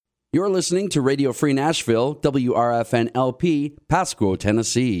You're listening to Radio Free Nashville, WRFN LP, Pasco,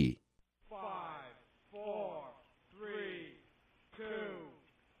 Tennessee. 5, 4, 3, 2,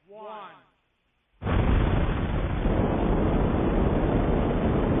 1.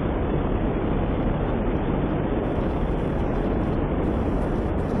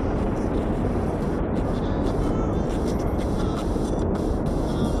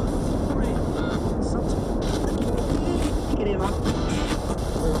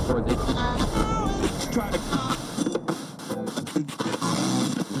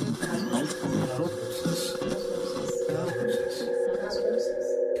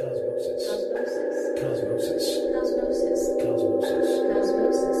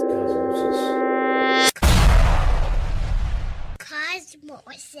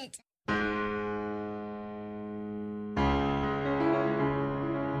 Cosmosis.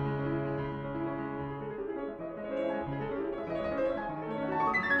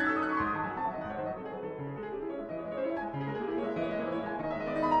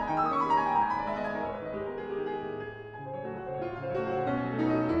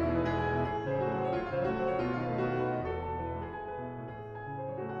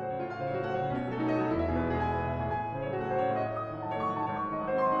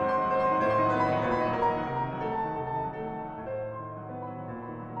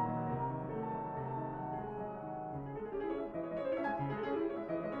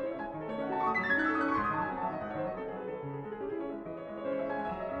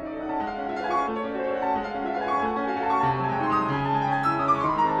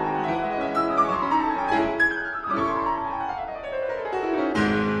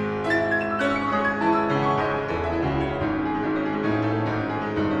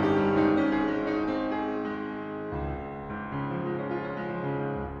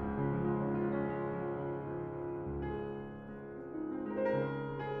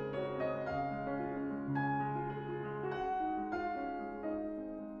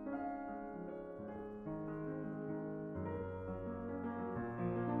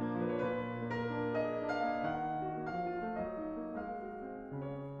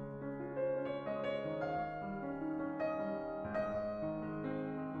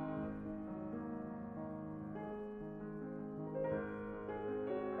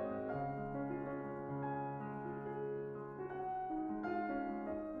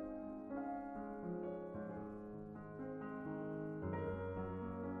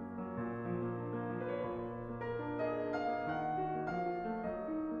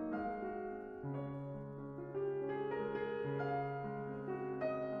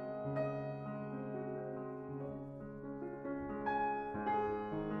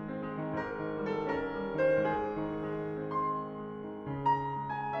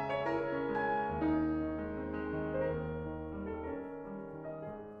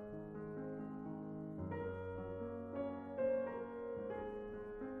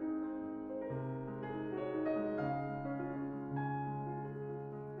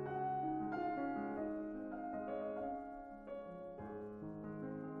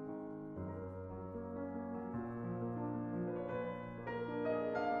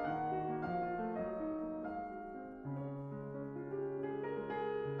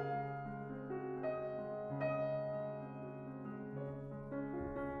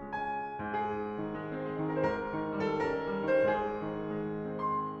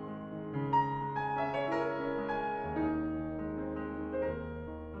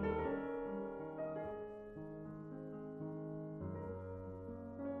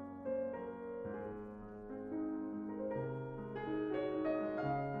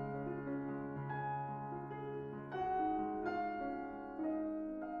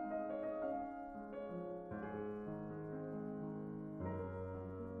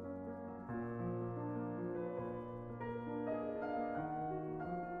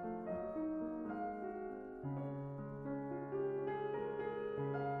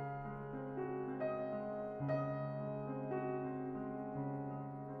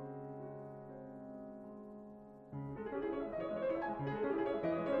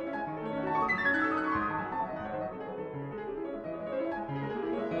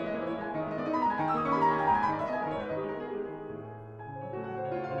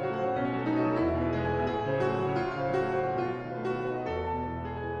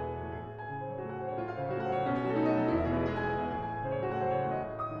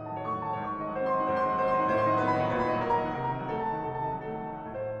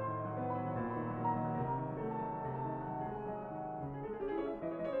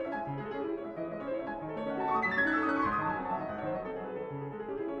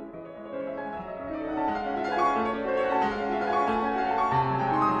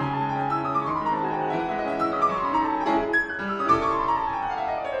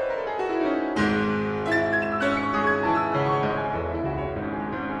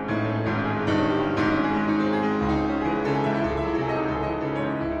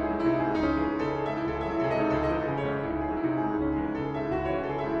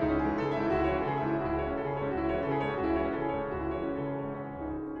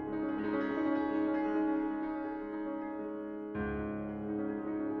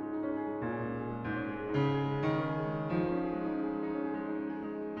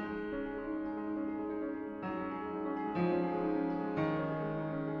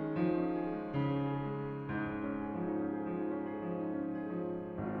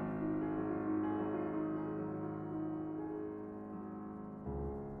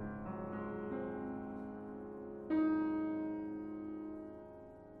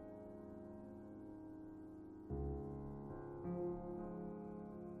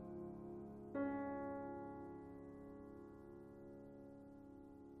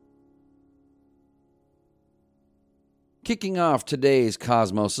 kicking off today's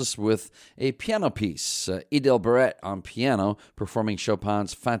Cosmosis with a piano piece. Idel Barrett on piano, performing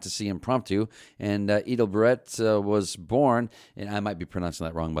Chopin's Fantasy Impromptu. And Idel Barrett was born, and I might be pronouncing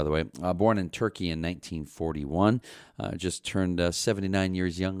that wrong, by the way, born in Turkey in 1941. Just turned 79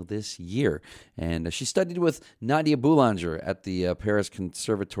 years young this year. And she studied with Nadia Boulanger at the Paris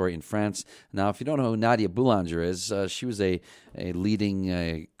Conservatory in France. Now, if you don't know who Nadia Boulanger is, she was a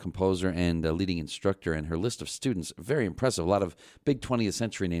leading composer and a leading instructor, and her list of students, very impressive. A lot of big 20th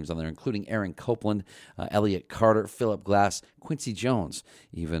century names on there, including Aaron Copland, Elliott Carter, Philip Glass, Quincy Jones,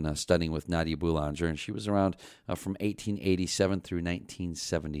 even studying with Nadia Boulanger, and she was around from 1887 through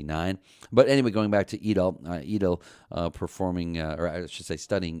 1979. But anyway, going back to Idel performing, or I should say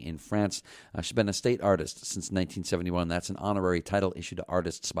studying in France. She's been a state artist since 1971. That's an honorary title issued to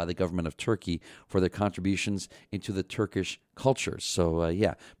artists by the government of Turkey for their contributions into the Turkish culture. So,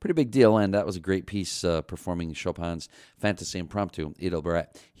 yeah, pretty big deal, and that was a great piece performing Chopin's Fantasy Impromptu. Idel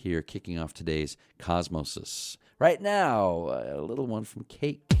Barrett here kicking off today's Cosmosis. Right now, a little one from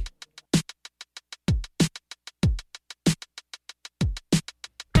Cake.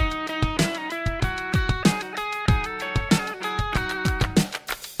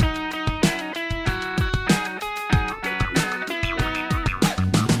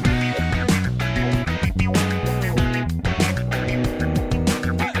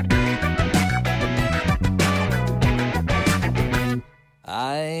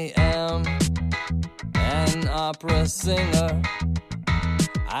 I am an opera singer.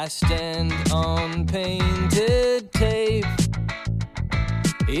 I stand on painted tape.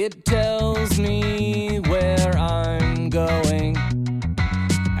 It tells me where I'm going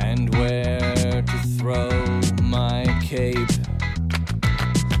and where to throw my cape.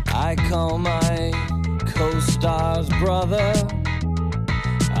 I call my co-star's brother.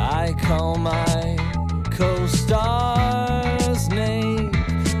 I call my co-star's name.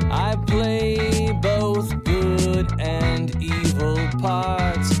 I play both good and evil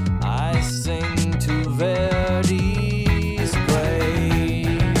parts. I sing to Verdi's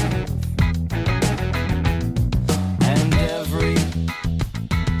grave. And every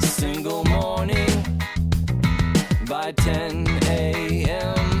single morning by 10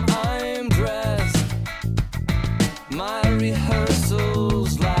 a.m. I'm dressed. My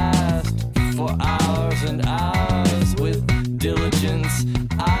rehearsals last for hours and hours. With diligence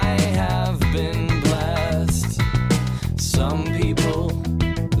I have been blessed. Some people,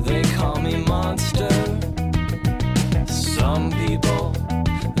 they call me monster. Some people,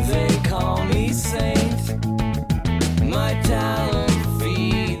 they call me saint. My talent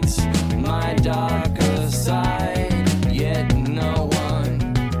feeds my darker side, yet no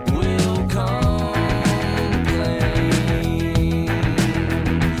one will complain.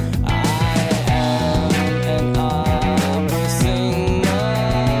 I am an opera singer.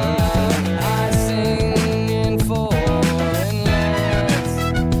 I sing in foreign lands.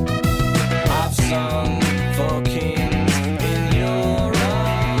 I've sung for kings in Europe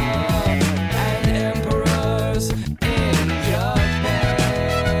and emperors in Japan.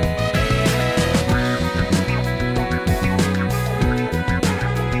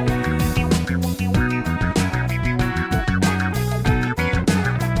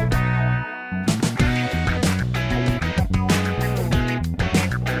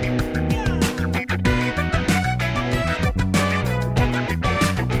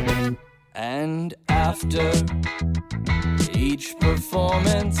 And after each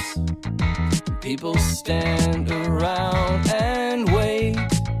performance, people stand around and wait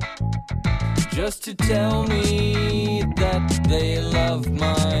just to tell me that they love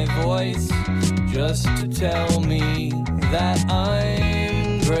my voice, just to tell me that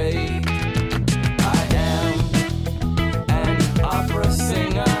I'm great. I am an opera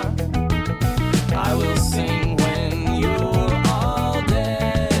singer. I will sing when you're all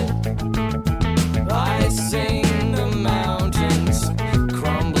dead. I sing the mountains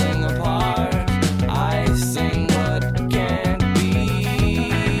crumbling apart. I sing what can't be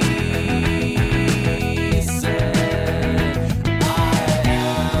said. I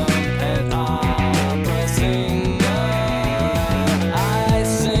am an opera singer. I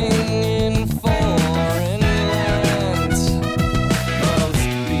sing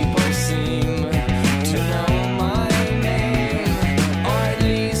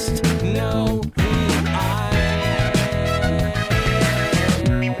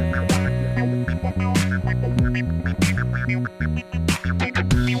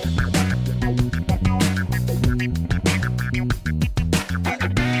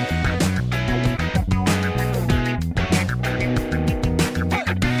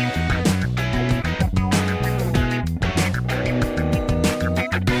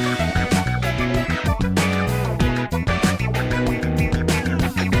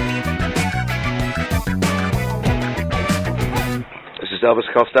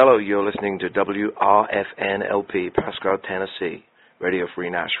Elvis Costello. You're listening to WRFN-LP, Pasco, Tennessee, Radio Free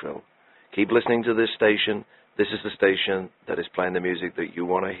Nashville. Keep listening to this station. This is the station that is playing the music that you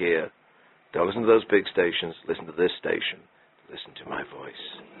want to hear. Don't listen to those big stations. Listen to this station. Listen to my voice.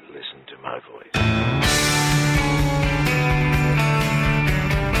 Listen to my voice.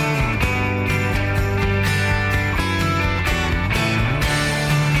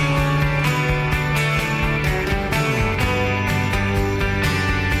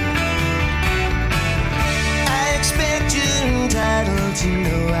 To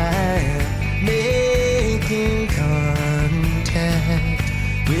know I am making contact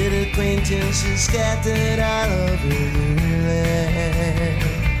with acquaintances scattered all over the land.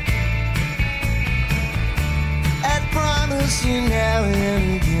 I'd promise you now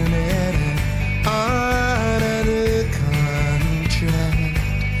and again that I'd honor the contract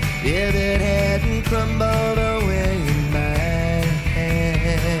if it hadn't crumbled away in my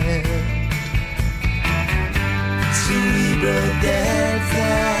hand. So we broke that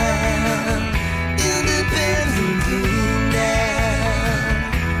vow, independently now.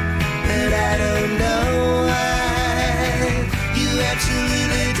 But I don't know why you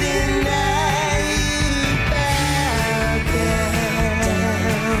absolutely deny you bow down.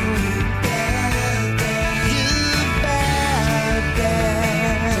 You bow down.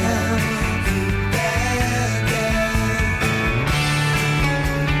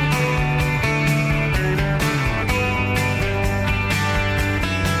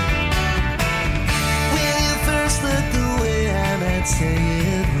 I'd say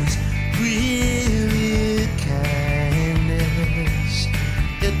it was really kindness.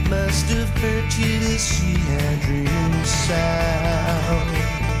 It must have hurt you to see our dreams sound.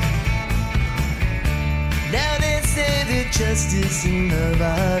 Now they say that justice and love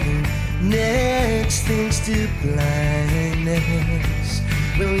are the next things to blindness.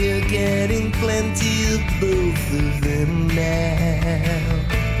 Well, you're getting plenty of both of them now.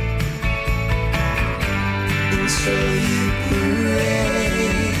 And so you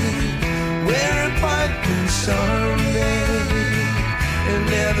parade where apartments are made and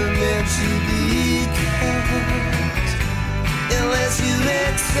never meant to be kept unless you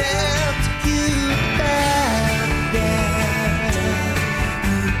accept you bow down.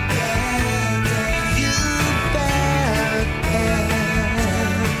 You bow down. You bow down.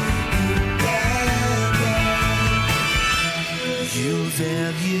 You bow down. You'll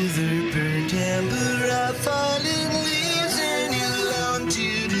value the burnt amber of falling leaves and you long to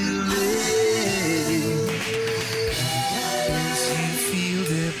delay. As you feel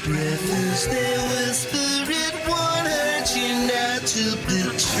their breath as they whisper, it won't hurt you not to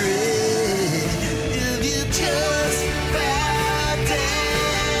betray. If you just bow down.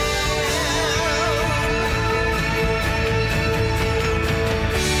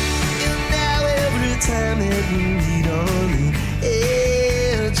 And now every time that we meet on the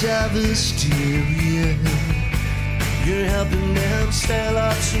edge of a stereo, you're helping them sell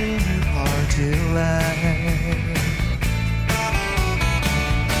out to your party line.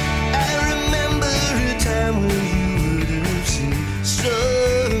 I remember a time when you would have seemed so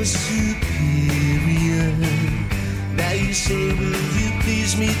superior. Now you say, will you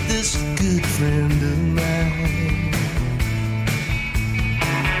please meet this good friend of mine?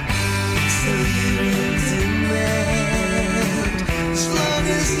 So you live in that as long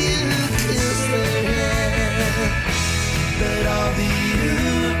as you kiss her hand. But all the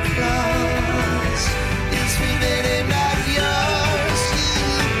applause is for them, not yours.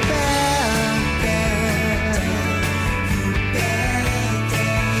 You bow down.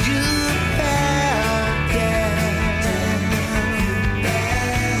 You bow down. You bow down. You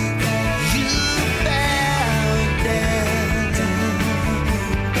bow down. You bow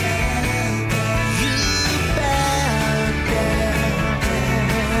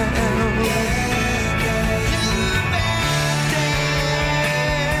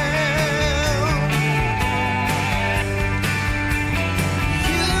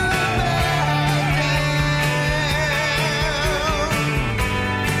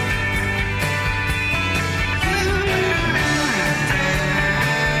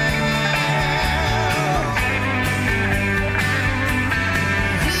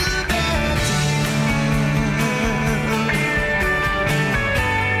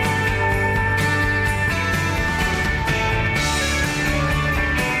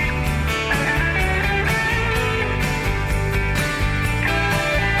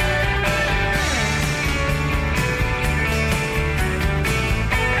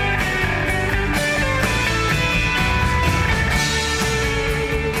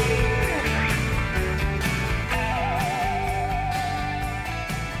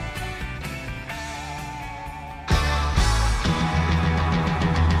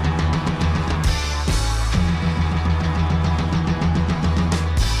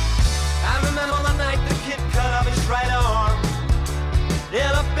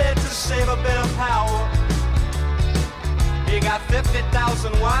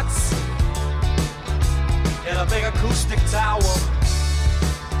 1,000 watts in a big acoustic tower.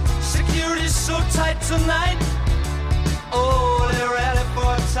 Security's so tight tonight. Oh, they're ready for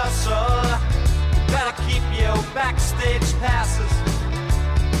a tussle. Better keep your backstage passes,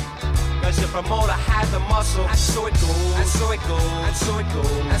 'cause your promoter had the muscle. And so it goes, and so it goes, and so it goes,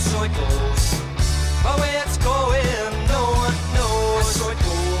 and so it goes. But where it's going, no one knows. And so it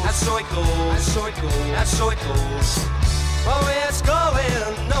goes, and so it goes, and so it goes, and so it goes. But where it's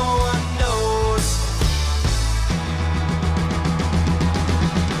going, no one knows.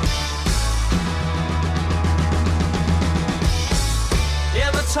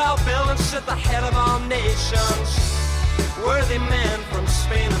 In the tall building sit the head of all nations, worthy men from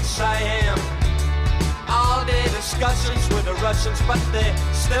Spain and Siam. All-day discussions with the Russians, but they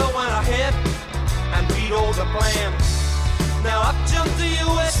still went ahead and vetoed the plan. Now up jumped the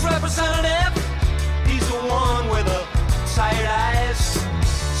U.S. representative. He's the one with the tight eyes.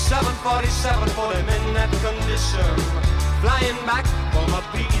 747 put him in that condition, flying back from a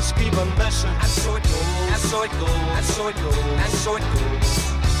peacekeeping mission. And so it goes, and so it goes, and so it goes, and so it goes.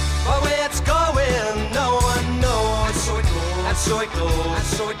 But where it's going, no one knows. And so it goes, and so it goes, and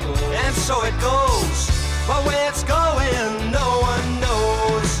so it goes, and so it goes. But where it's going, no one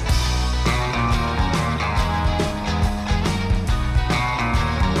knows.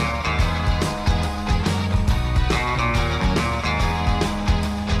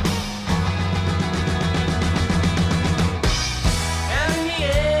 And in the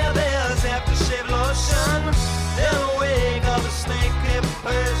air there's aftershave lotion. In the wake of a snake-hipped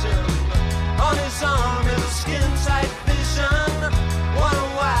Persian. On his arm is a skin-tight vision. Wonder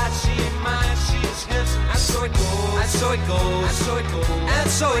why she ain't mine, she's his. And so it goes, and so it goes, and so it goes, and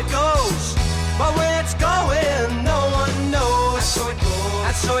so it goes. But where it's going, no one knows. And so it goes,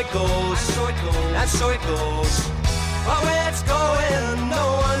 and so it goes, and so it goes, and so it goes. But where it's going, no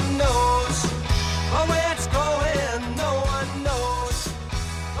one knows. But where it's going, no one knows.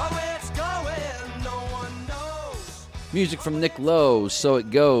 But where it's going, no one knows. Music from Nick Lowe, So It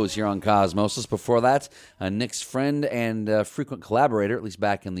Goes, here on Cosmosis. Before that, Nick's friend and frequent collaborator, at least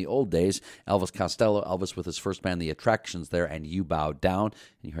back in the old days, Elvis Costello. Elvis with his first band, The Attractions there, and You Bow Down.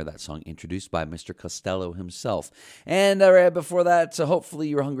 And you heard that song introduced by Mr. Costello himself. And right before that, hopefully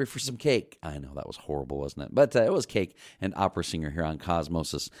you were hungry for some cake. I know, that was horrible, wasn't it? But it was Cake and Opera Singer here on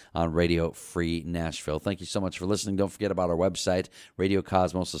Cosmosis on Radio Free Nashville. Thank you so much for listening. Don't forget about our website,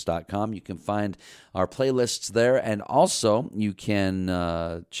 radiocosmosis.com. You can find our playlists there, and also you can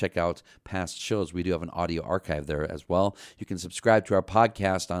check out past shows. We do have an audio archive there as well. You can subscribe to our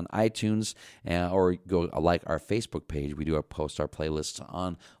podcast on iTunes or go like our Facebook page. We do post our playlists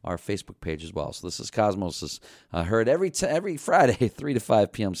on our Facebook page as well. So this is Cosmosis, heard every Friday, 3 to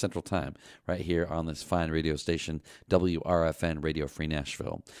 5 p.m. Central Time, right here on this fine radio station, WRFN, Radio Free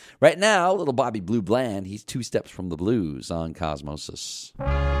Nashville. Right now, little Bobby Blue Bland, he's 2 steps from the blues on Cosmosis.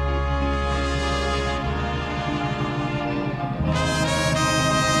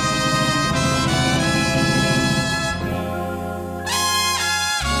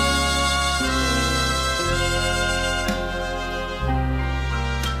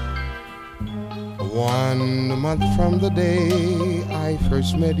 One month from the day I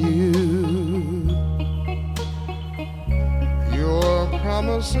first met you, your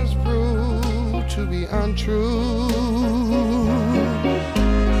promises proved to be untrue.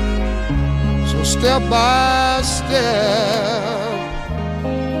 So step by step,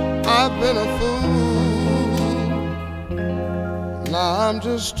 I've been a fool. Now I'm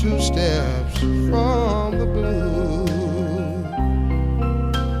just 2 steps from the blues.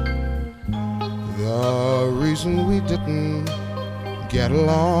 The reason we didn't get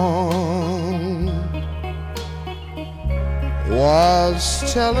along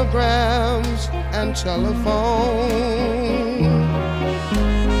was telegrams and telephone.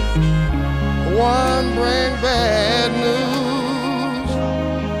 One bring bad news,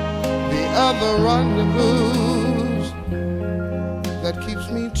 the other rendezvous that keeps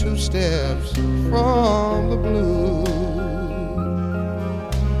me 2 steps from the blues.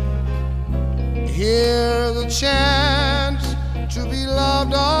 Here's a chance to be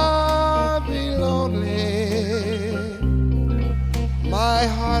loved or be lonely. My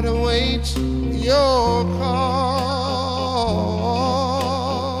heart awaits your call.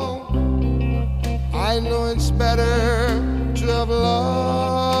 I know it's better to have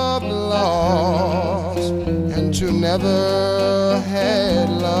loved lost and to never had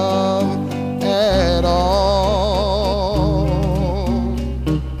love at all.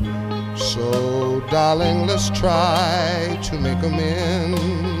 So darling, let's try to make amends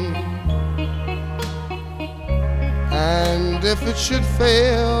And if it should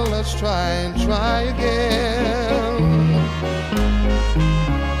fail, let's try again.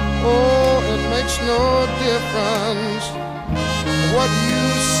 Oh, it makes no difference what you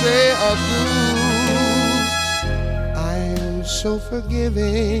say or do. I'm so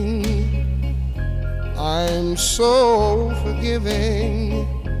forgiving. I'm so forgiving.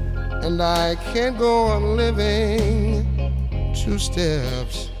 And I can't go on living 2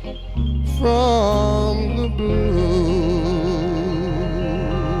 steps from the blue.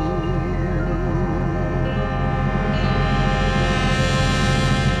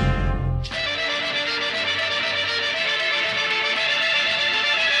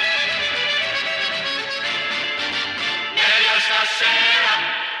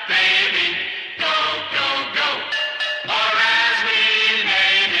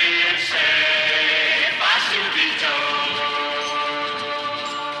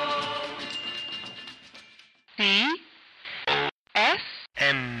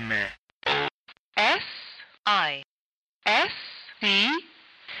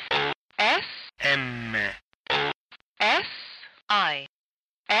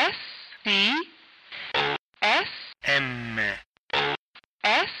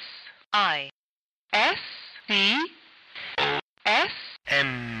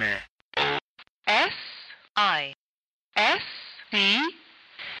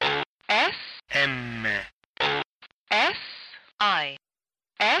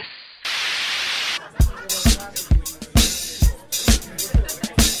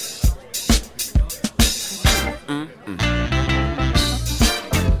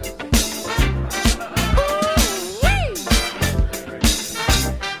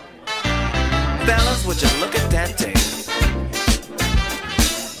 Fellas, would you look at that tape?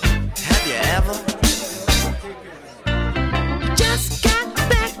 Have you ever? Just got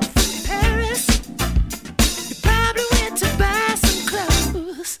back from Paris. You probably went to buy some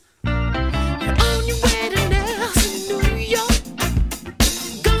clothes. You're on your way to Nelson, New York.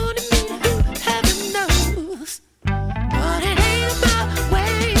 Gonna meet who heaven knows. But it ain't about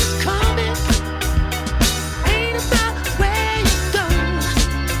where you're coming. Ain't about where you go.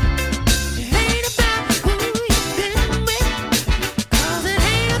 It ain't about who you've been with. 'Cause it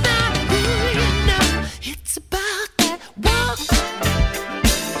ain't about who you know. It's about that walk.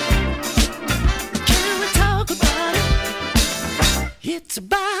 Can we talk about it? It's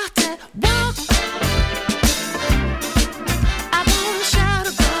about that walk. I wanna shout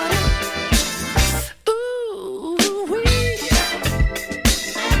about it. Ooh-wee.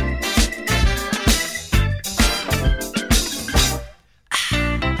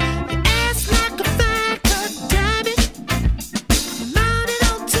 Your ass like a fine cut diamond, mounted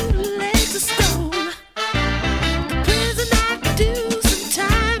on 2 legs of stone. The prison I could do some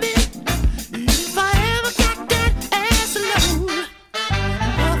time in, if I ever got that ass alone.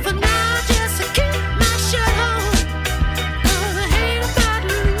 But for now, just to keep my shirt on, 'cause it ain't about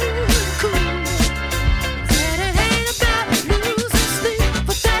losing cool. Said it ain't about losing sleep,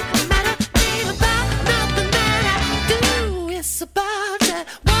 but that matter ain't about nothing that I do. It's about that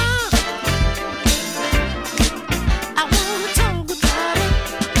walk. I wanna talk about it.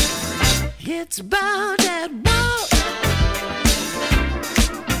 It's about that walk.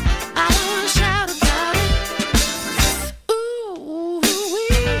 I wanna shout about it. Ooh-wee.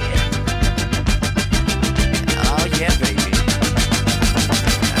 Oh yeah, baby.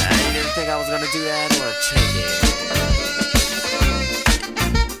 I didn't think I was gonna do that. Well, check it.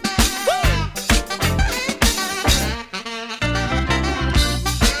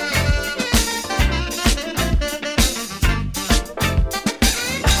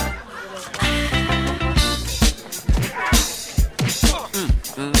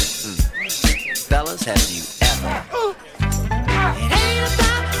 Fellas, have you ever? It ain't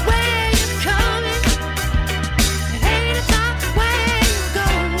about where you're coming. It ain't about where you go.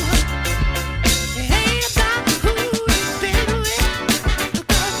 It ain't about who you've been with.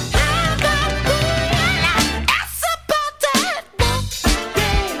 Because it ain't about who you like. It's about that walk.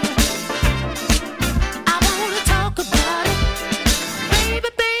 Yeah. I wanna talk about it. Baby,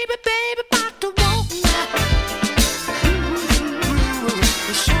 baby, baby, about to walk now.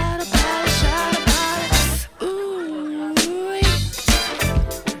 Ooh, shout about it, shout about it. Ooh.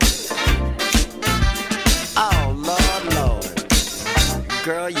 Oh Lord, Lord,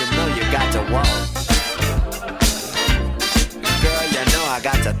 girl, you know you got to walk. Girl, you know I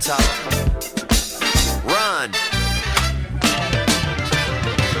got to talk. Run.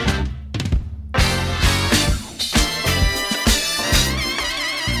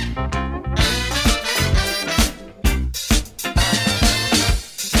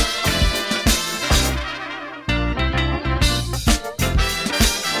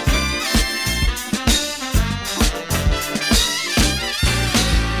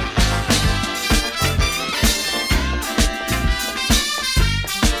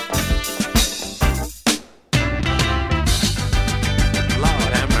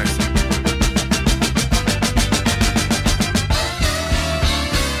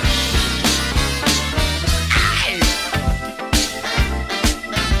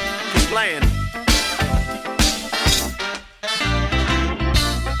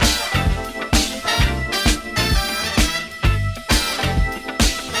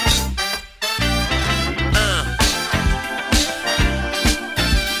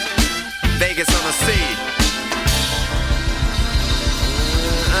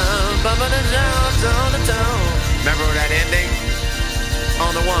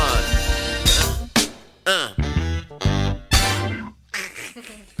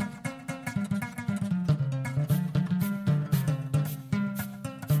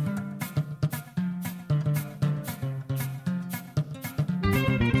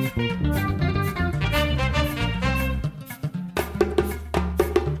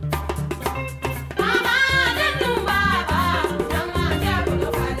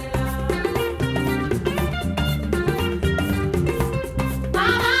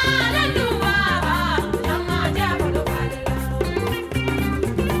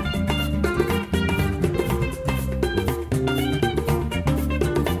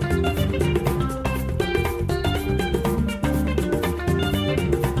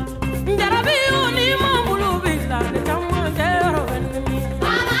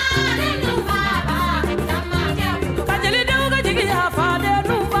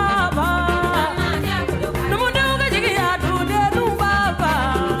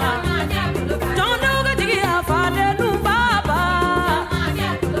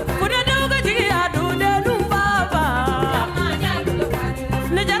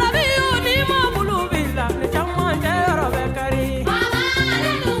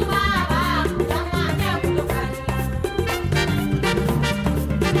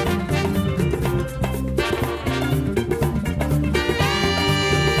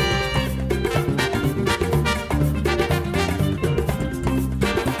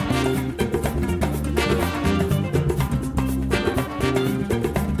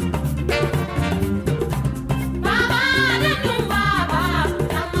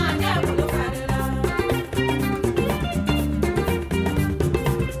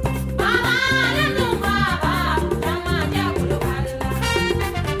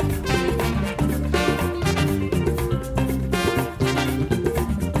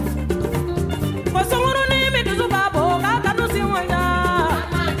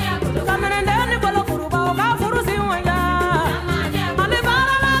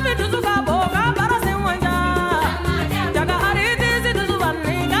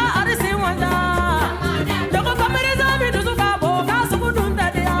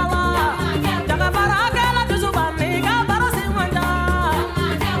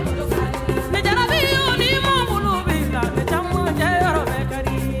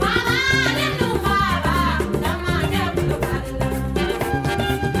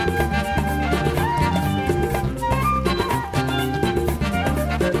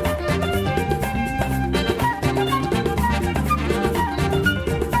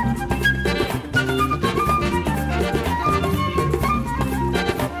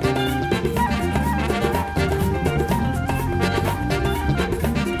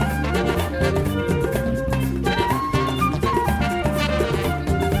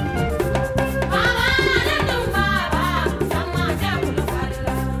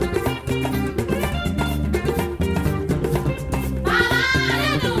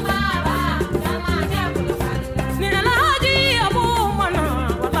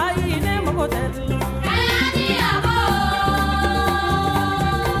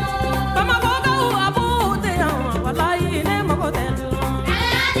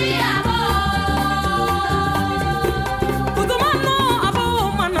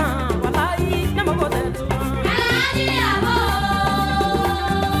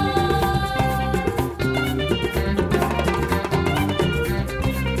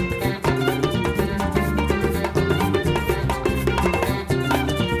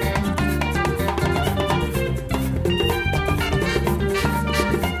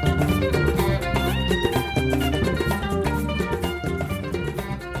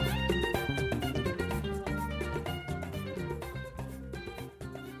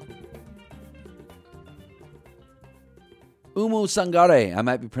 Amu Sangare. I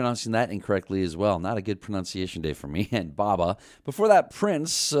might be pronouncing that incorrectly as well. Not a good pronunciation day for me. And Baba. Before that,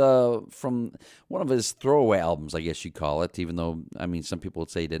 Prince from one of his throwaway albums, I guess you'd call it, even though, I mean, some people would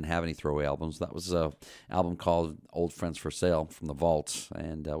say he didn't have any throwaway albums. That was an album called Old Friends for Sale from the Vault,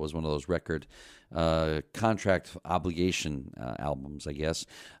 and was one of those record contract obligation albums, I guess.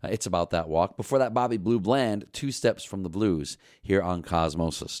 It's About That Walk. Before that, Bobby Blue Bland, Two Steps from the Blues, here on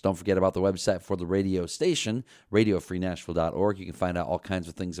Cosmosis. Don't forget about the website for the radio station, radiofreenashville.org. You can find out all kinds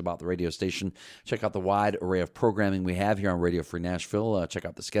of things about the radio station. Check out the wide array of programming we have here on Radio Free Nashville. Check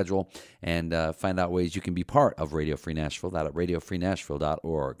out the schedule and find out ways you can be part of Radio Free Nashville. That at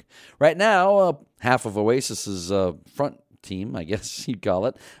radiofreenashville.org. Right now, half of Oasis's front team, I guess you'd call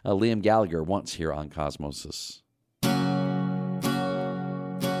it, Liam Gallagher, once here on Cosmosis.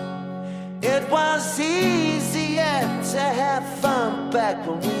 It was easier to have fun back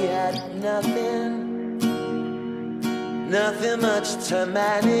when we had nothing much to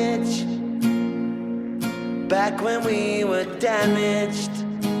manage. Back when we were damaged.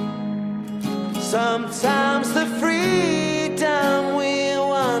 Sometimes the freedom we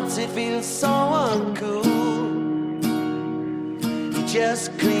wanted feels so uncool.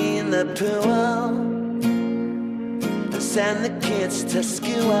 Just clean the pool and send the kids to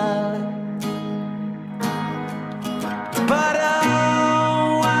school. But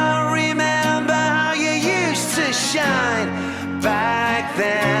oh, I remember how you used to shine back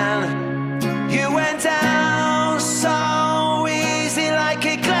then. You went down so easy like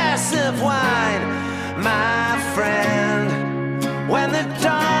a glass of wine, my friend. When the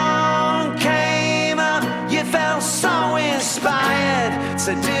dawn came up, you felt so inspired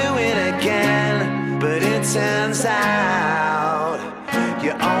to do it again. But it turns out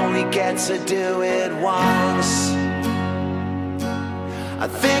you only get to do it once. I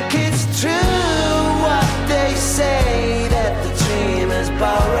think it's true what they say, that the dream is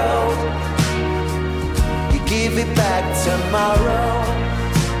borrowed. You give it back tomorrow,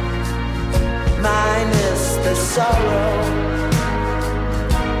 minus the sorrow.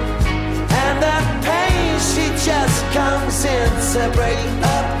 And that pain, she just comes in to break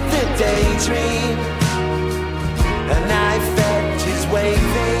up the daydream. A knife edge is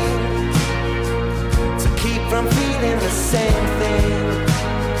waving to keep from feeling the same thing.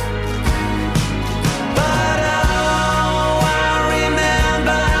 But oh, I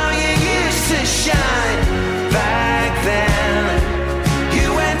remember how you used to shine back then. You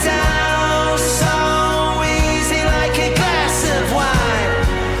went down so easy like a glass of wine,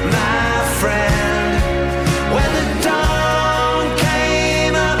 my friend. When the dawn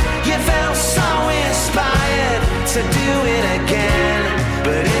came up, you felt so inspired to do it again.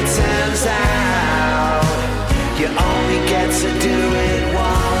 But it turns out you only get to do it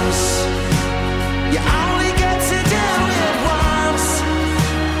once. You only get to do it once.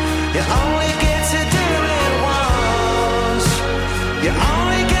 You only get to do it once. You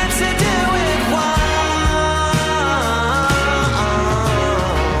only get to do it once.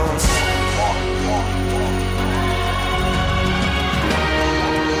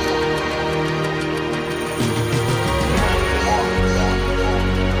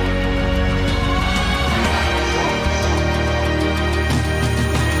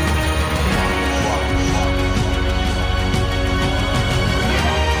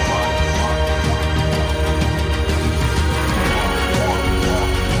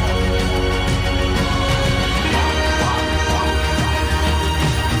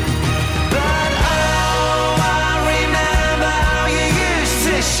 But oh, I remember how you used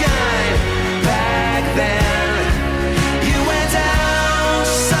to shine back then. You went down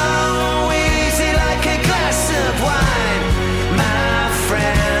so easy like a glass of wine, my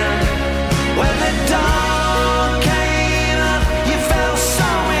friend. When the dawn came up, you felt so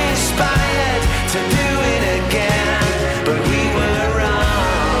inspired to do it again. But we were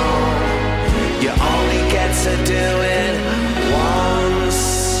wrong. You only get to do it once.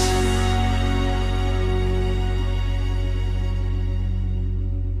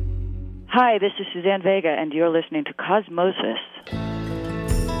 Hi, this is Suzanne Vega, and you're listening to Cosmosis.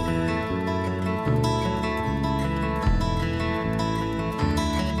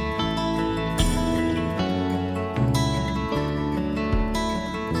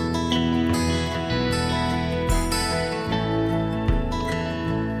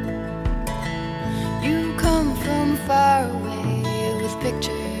 You come from far away with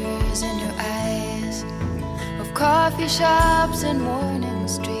pictures in your eyes of coffee shops and morning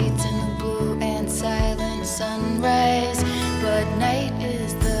streets and the blue and silent sunrise. But night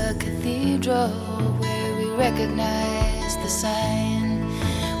is the cathedral where we recognize the sign.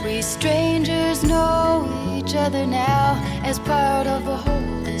 We We strangers know each other now as part of the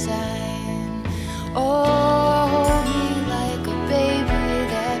whole design. Oh, hold me like a baby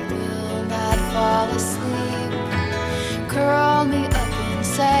that will not fall asleep. Curl me up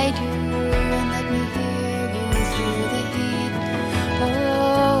inside you and let me hear you through the heat.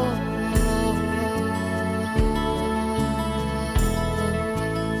 Oh,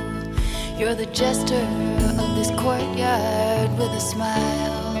 you're the jester of this courtyard with a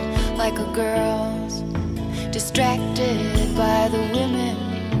smile like a girl's, distracted by the women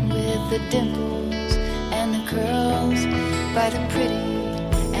with the dimples and the curls, by the pretty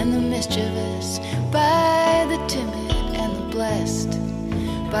and the mischievous, by the timid and the blessed,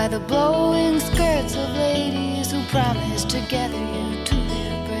 by the blowing skirts of ladies who promise to gather you to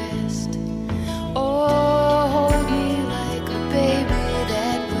their breast. Oh, hold me like a baby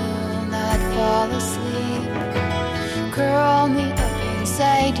that will not fall asleep. Curl me up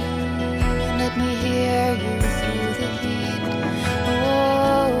inside you and let me hear you through the heat.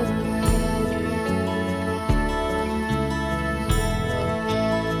 Oh,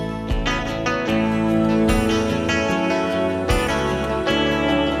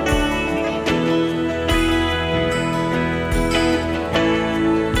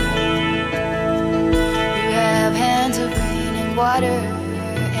 you have hands of rain and water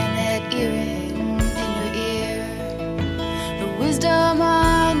and that earring in your ear. The wisdom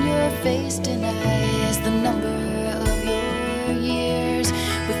on your face denies the number of your years,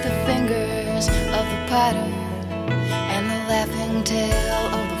 with the fingers of the potter and the laughing tail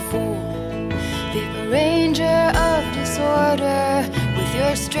of the fool, the arranger of disorder with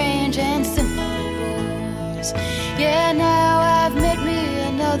your strange and simple rules. Yeah, now I've met me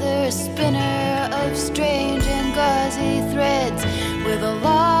another spinner of strange and gauzy threads, with a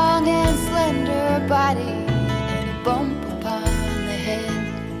long and slender body and a bump upon the head.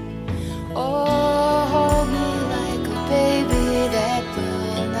 Oh, hold me like a baby that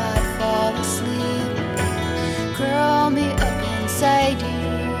will not fall asleep. Curl me up inside you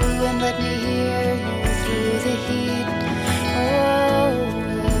and let me hear you through the heat. Oh,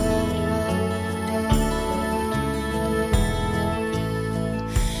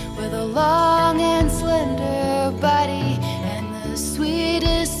 with a long and slender body and the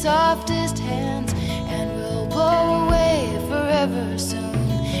sweetest, softest hands, and we'll blow away forever soon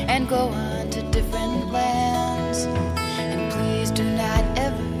and go on to different lands. And please do not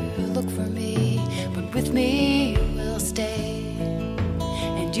ever look for me, but with me you will stay,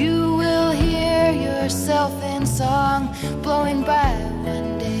 and you will hear yourself in song blowing by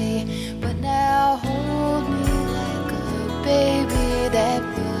one day. But now hold me like a baby that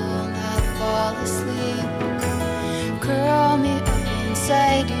will not fall asleep. Curl me up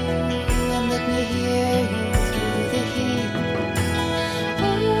inside you and let me hear you through the heat.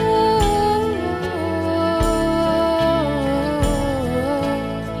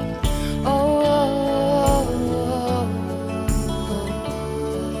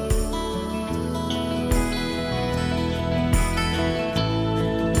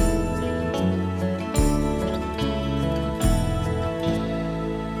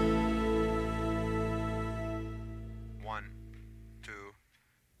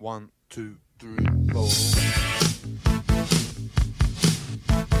 One, two, three, four.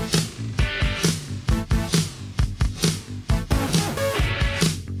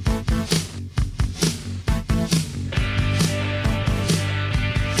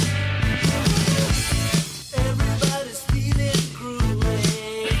 Everybody's feeling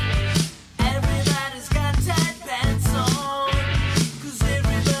groovy. Everybody's got tight pants on. 'Cause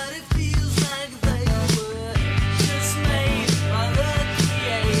everybody feels like they were just made by the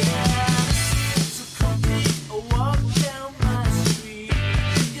creator. So come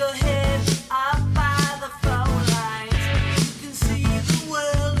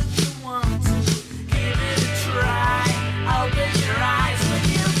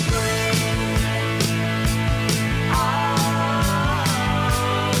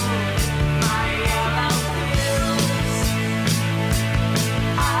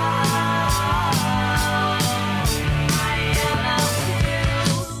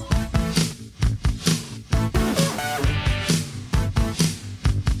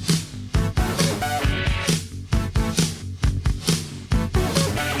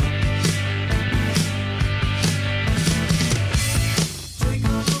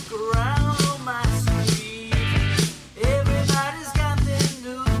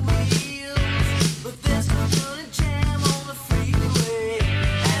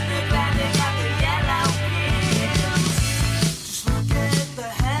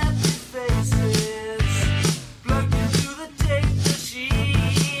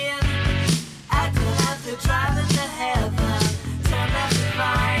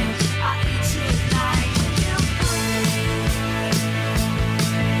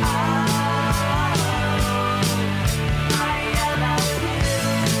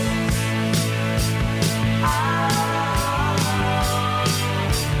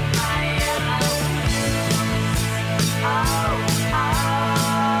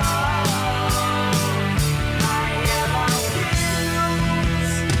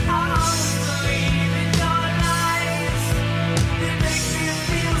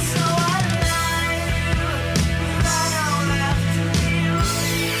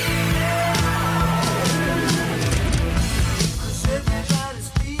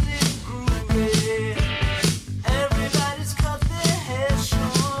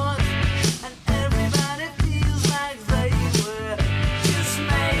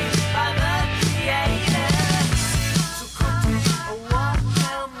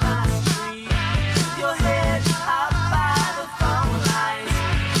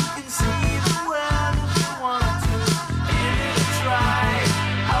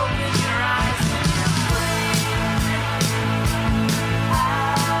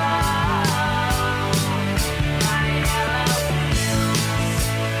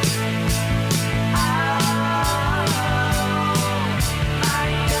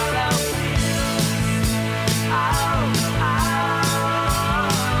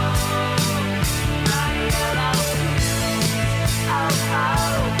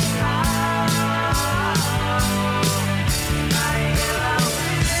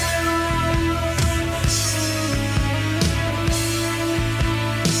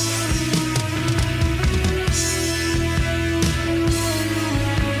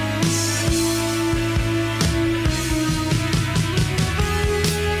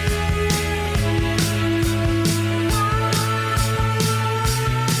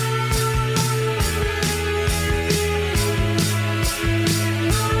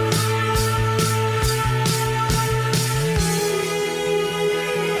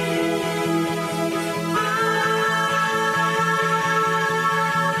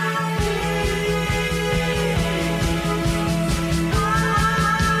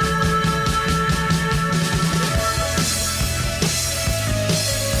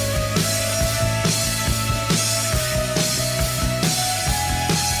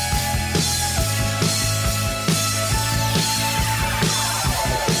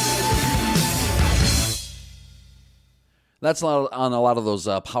That's on a lot of those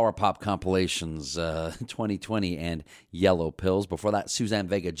power pop compilations, 2020 and Yellow Pills. Before that, Suzanne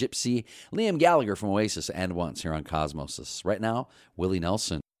Vega, Gypsy, Liam Gallagher from Oasis, and Once here on Cosmosis. Right now, Willie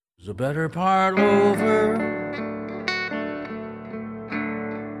Nelson. Is the better part over?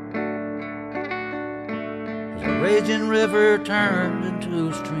 As the raging river turned into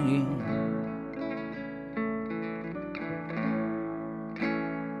a stream,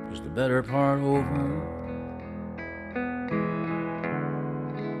 is the better part over?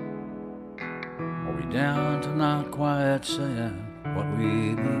 Are we down to not quite saying what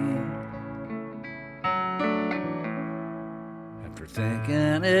we mean? After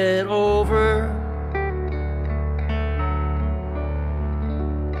thinking it over,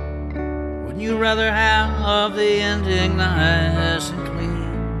 wouldn't you rather have the ending nice and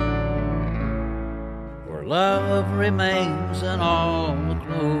clean, where love remains in all the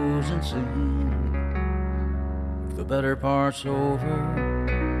closing scene? If the better part's over,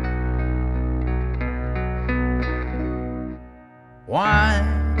 why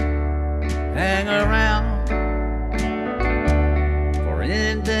hang around for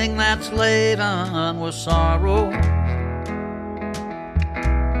anything that's laden with sorrow?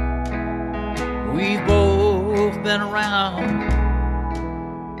 We've both been around,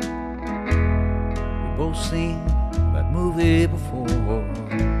 we've both seen that movie before.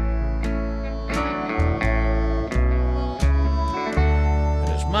 And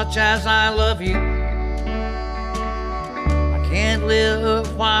as much as I love you, can't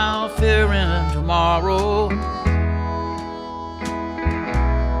live while fearing tomorrow.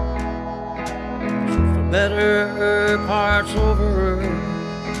 So if the better part's over,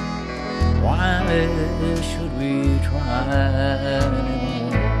 why should we try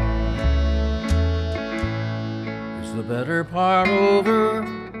anymore? Is the better part over?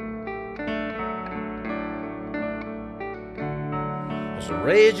 As the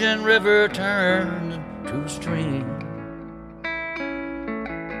raging river turned to a stream,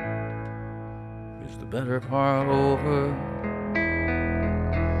 better part over?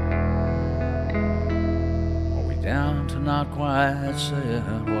 Are we down to not quite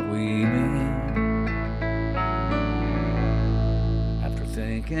saying what we mean? After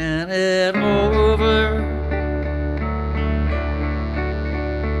thinking it over,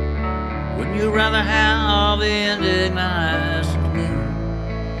 wouldn't you rather have the ending nice and clean,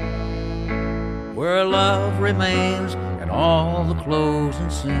 where love remains in all the closing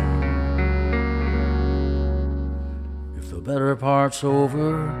scenes? The better part's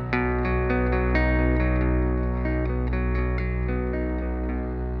over.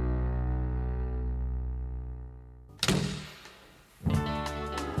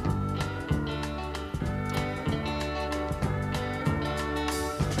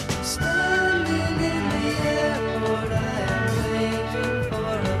 Standing in the airport, I am waiting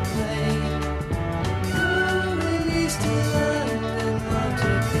for a plane going east to London. Want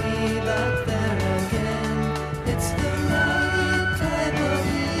to be back there again. It's the right time of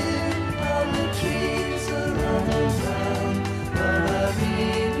year, all the trees are all around, but I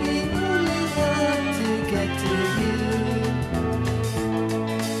really only want to get to you.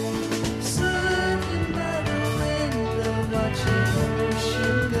 Sitting by the window, watching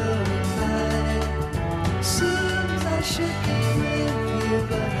ocean going by. Seems I should be with you,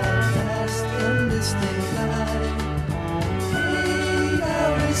 but I passed the mystic line. 8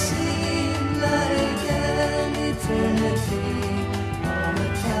 hours seem like an eternity. All the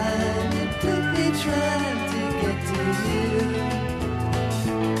time it took me trying to get to you.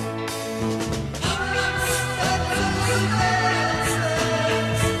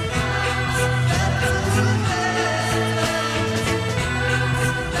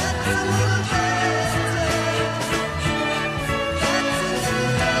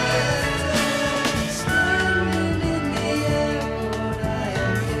 Standing in the airport, I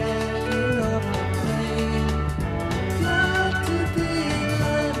am getting off a plane. Glad to be in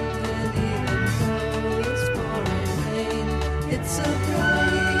London, even though it's pouring rain. It's a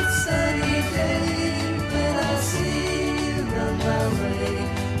bright sunny day when I see you on my way,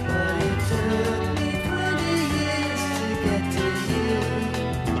 but it took me 20 years to get to you.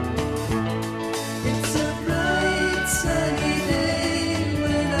 It's a bright sunny day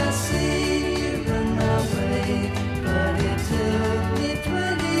when I see you on my way, but it took me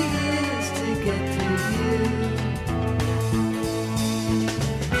 20 years to get to you.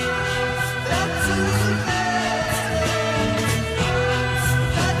 That's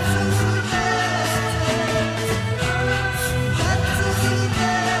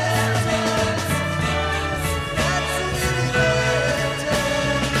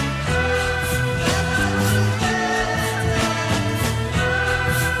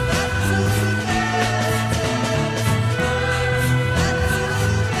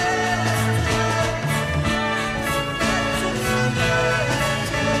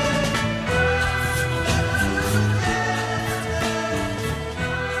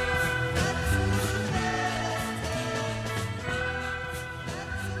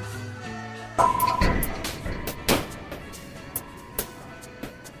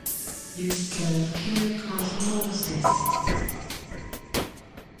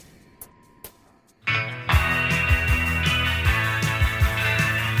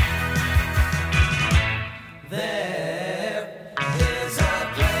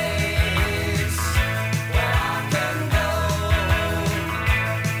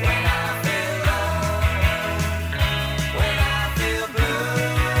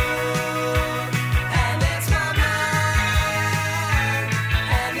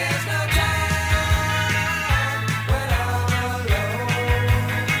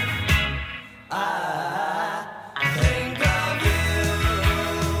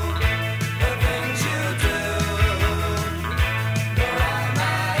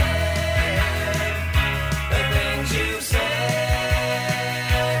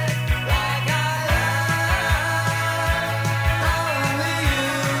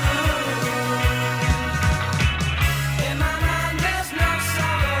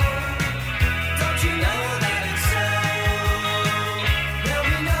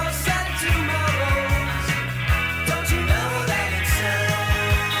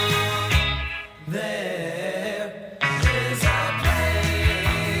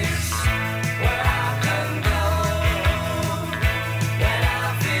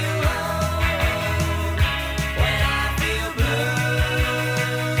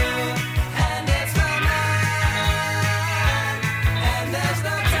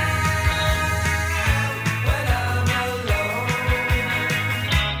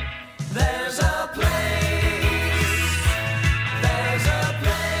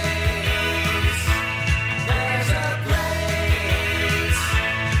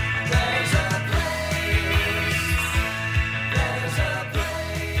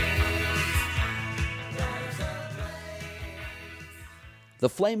The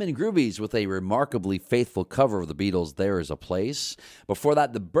Flamin' Groovies with a remarkably faithful cover of the Beatles' There Is a Place. Before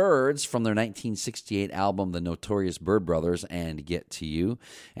that, the Byrds from their 1968 album, The Notorious Byrd Brothers and Get to You.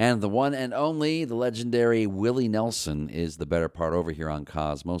 And the one and only, the legendary Willie Nelson is the better part over here on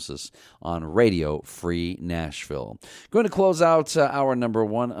Cosmosis on Radio Free Nashville. Going to close out hour number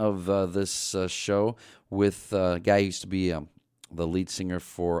one of this show with a guy who used to be the lead singer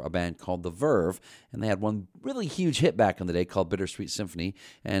for a band called The Verve, and they had one really huge hit back in the day called Bittersweet Symphony,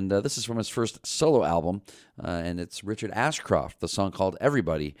 and this is from his first solo album, and it's Richard Ashcroft, the song called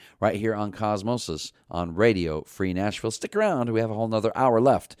Everybody, right here on Cosmosis on Radio Free Nashville. Stick around, we have a whole nother hour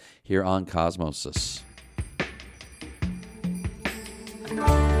left here on Cosmosis.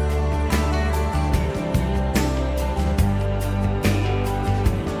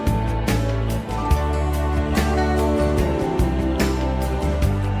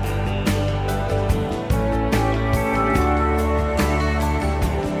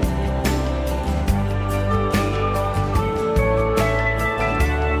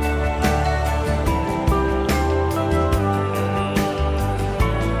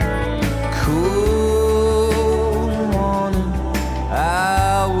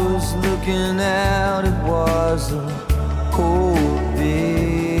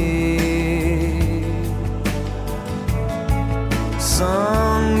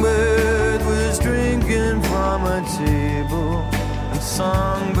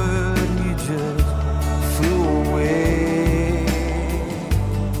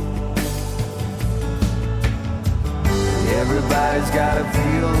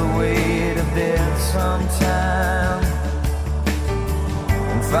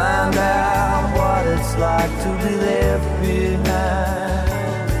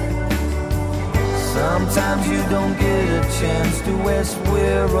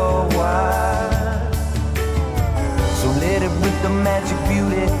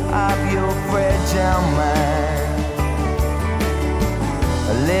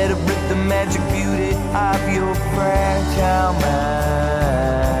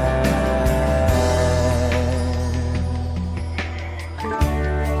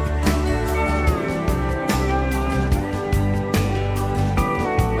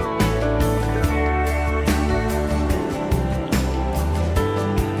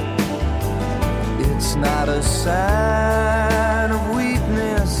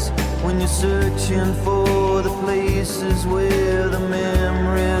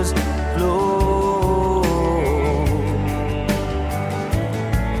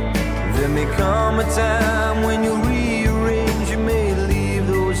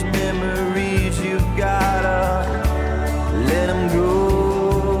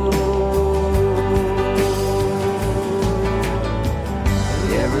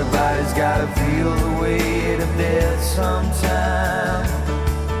 Gotta feel the weight of death sometime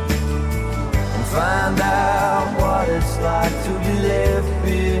and find out what it's like to be left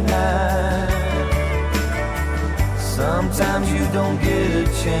Sometimes you don't get a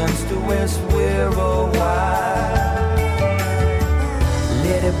chance to ask where or why.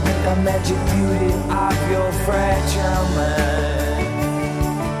 Let it be the magic beauty of your fragile mind.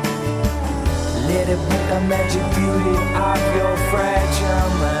 Let it be the magic beauty of your fragile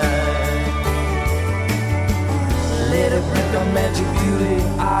mind. Let it be the magic beauty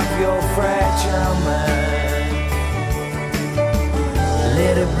of your fragile mind.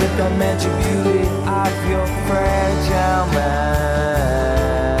 Let it be the magic beauty of your fragile mind.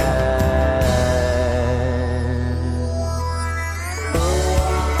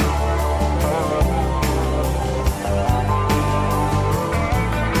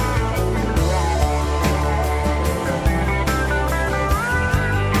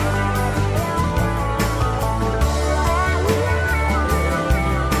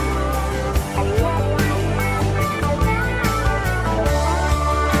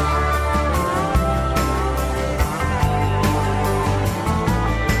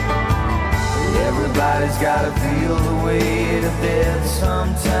 Everybody's gotta feel the weight of death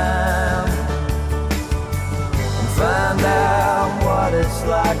sometime, and find out what it's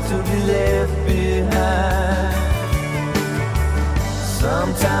like to be left behind.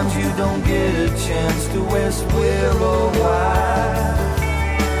 Sometimes you don't get a chance to ask where or why.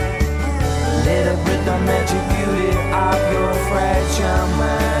 Let it be the magic beauty of your fragile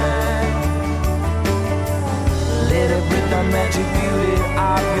mind. Let it be the magic beauty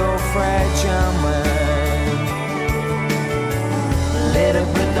of your fragile mind. Let it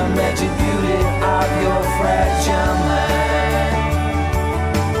be the magic beauty of your fragile mind.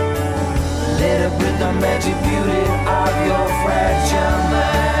 Let it be the magic beauty of your fragile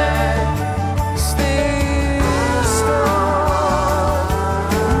mind. Stay strong,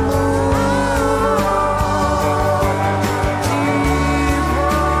 move on, keep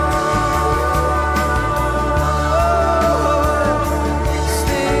on.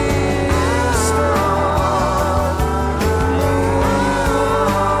 Stay strong, move on,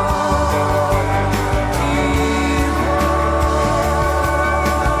 keep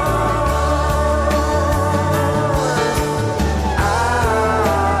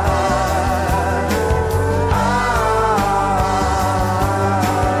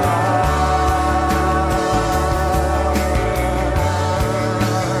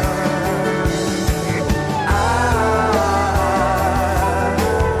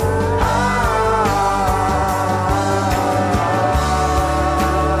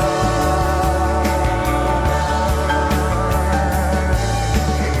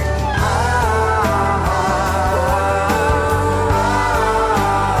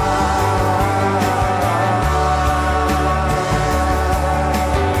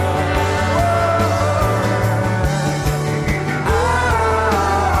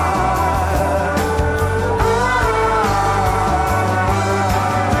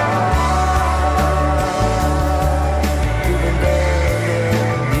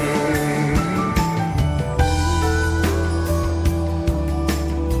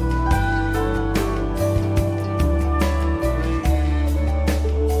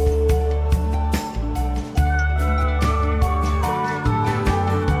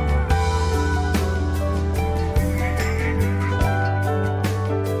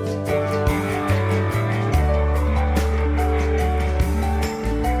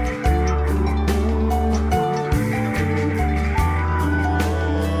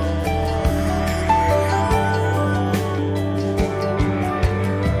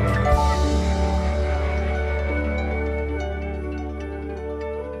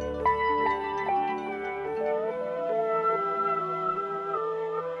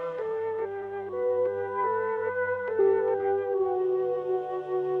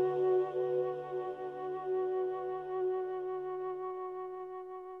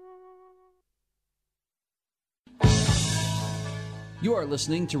You are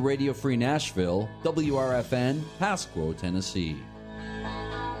listening to Radio Free Nashville, WRFN, Pasquo, Tennessee.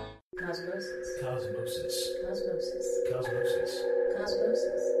 Cosmosis. Cosmosis. Cosmosis. Cosmosis.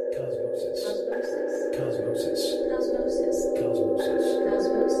 Cosmosis. Cosmosis. Cosmosis. Cosmosis. Cosmosis. Cosmosis.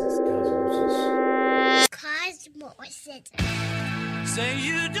 Cosmosis. Cosmosis. Say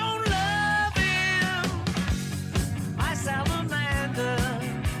you don't love him, my salamander.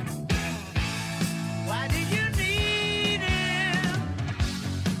 Why do you need him?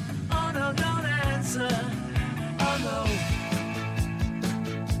 Oh no, don't answer. Oh no.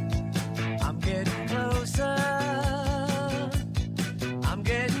 I'm getting closer. I'm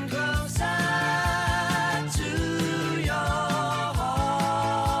getting closer to your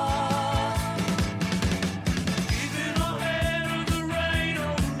heart. Keeping ahead of the rain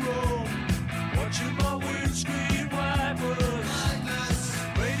on the road.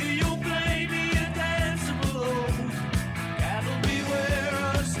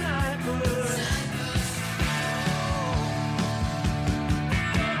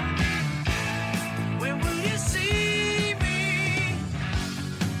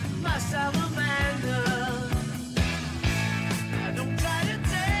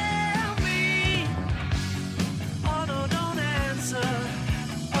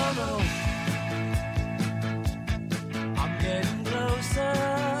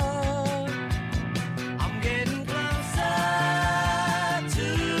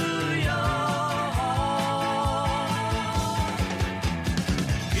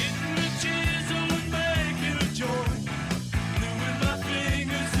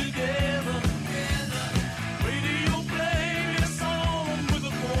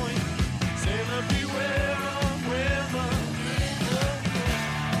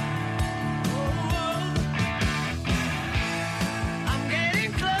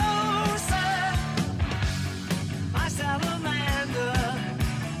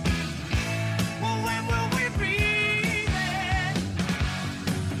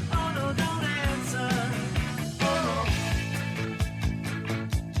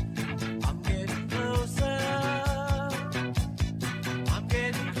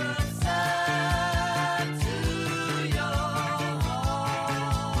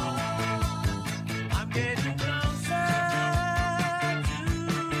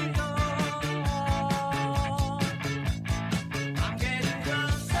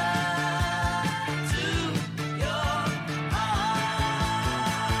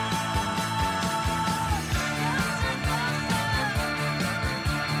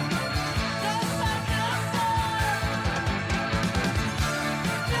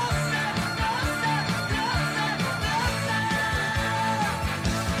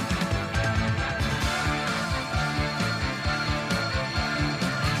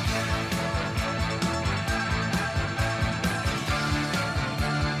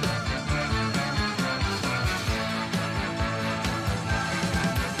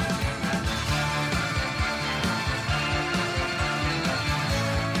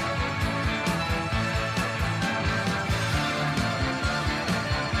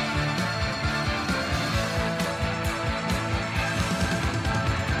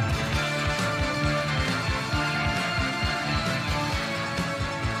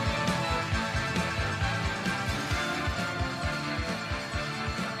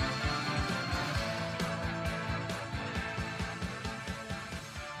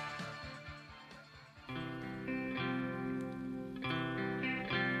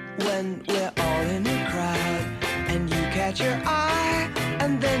 when we're all in a crowd and you catch your eye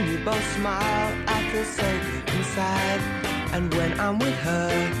and then you both smile. I feel so good inside. And when I'm with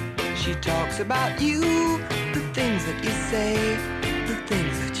her, she talks about you, the things that you say, the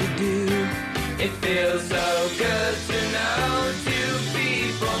things that you do. It feels so good to know two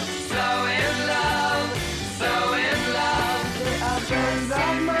people so in love, so in love. They are friends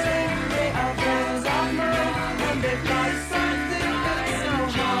of mine, they are friends of mine, and they've got something that's so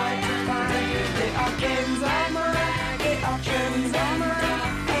hard to find. They are friends of mine, they are friends of mine,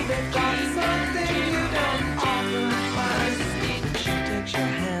 and they've got something you don't often find. She takes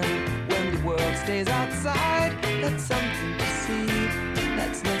your hand when the world stays outside. That's something to see,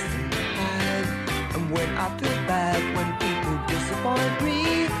 that's nothing to hide. And when I feel bad, when people disappoint me,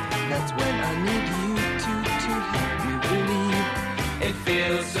 that's when I need you to help me believe. It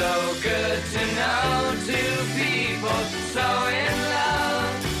feels so good to know two people so in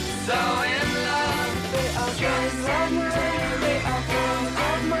love, so in love. They are friends of mine, they are friends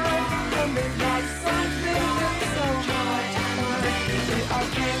of mine, and they've got something that's so hard to find. They are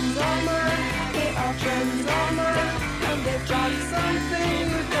friends of mine, they are friends of mine, and they've got something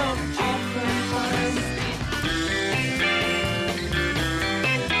you don't often find.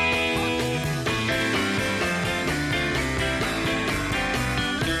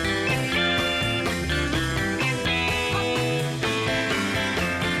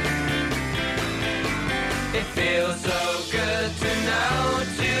 It feels so good to know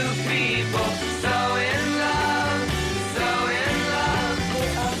two people so in love, so in love. They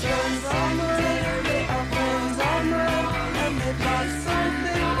are friends of mine, they are friends of mine, and they've got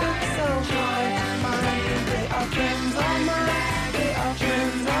something that's so hard to find. They are friends of mine, they are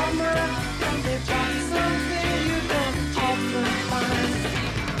friends of mine, and they've got something you don't often find.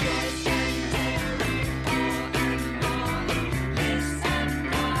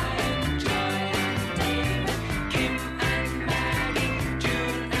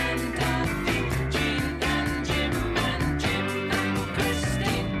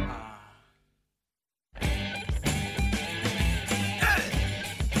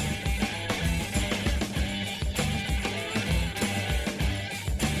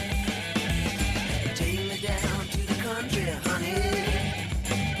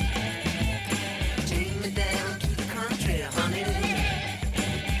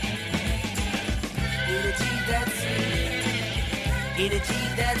 Energy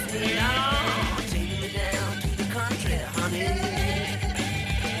that's me now. Take me down to the country, honey.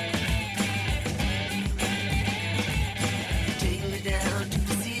 Take me down to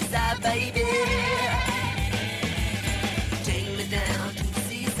the seaside, baby. Take me down to the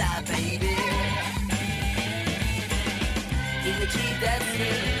seaside, baby. Energy that's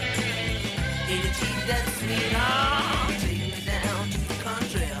me. Energy that's me now. Take me down to the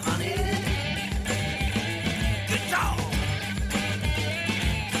country, honey. Good dog.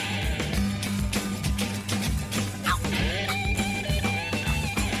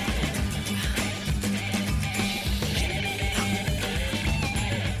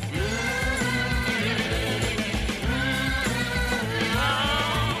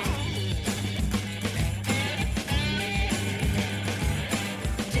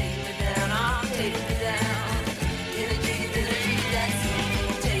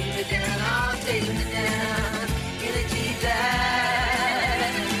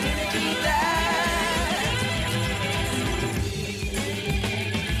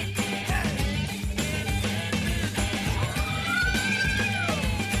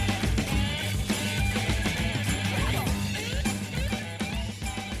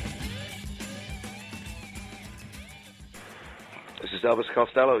 Elvis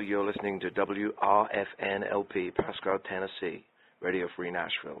Costello. You're listening to WRFN-LP, Pasco, Tennessee, Radio Free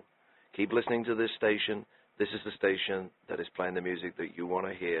Nashville. Keep listening to this station. This is the station that is playing the music that you want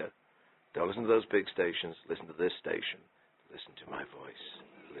to hear. Don't listen to those big stations. Listen to this station. Listen to my voice.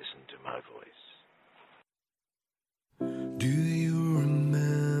 Listen to my voice. Do you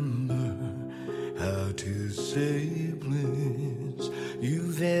remember how to say please?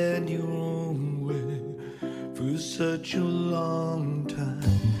 You've had your own way for such a long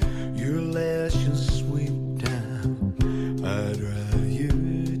time. Your lashes sweep down, I dry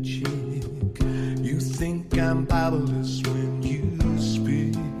your cheek. You think I'm powerless when you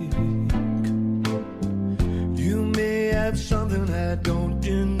speak. You may have something I don't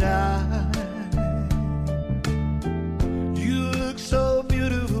deny. You look so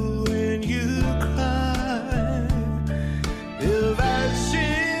beautiful when you cry. If I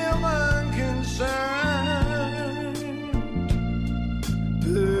seem unconcerned,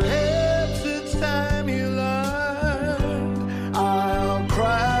 perhaps it's time you learned I'll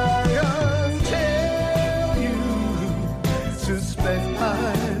cry.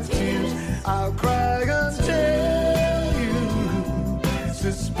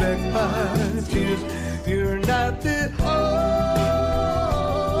 suspect my tears. You're not the only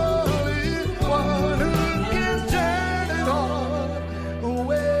one who can turn it on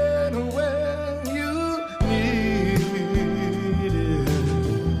when you need it.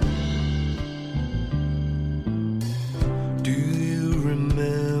 Do you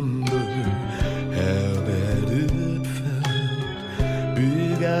remember how bad it felt?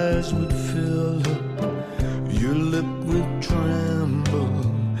 Big eyes would fill up, your lip would tremble.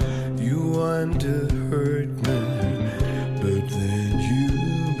 You want to hurt me, but then you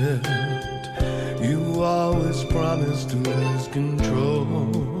melt. You always promised to lose control.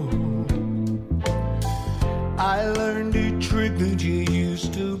 I learned a trick that you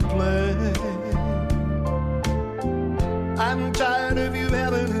used to play. I'm tired of you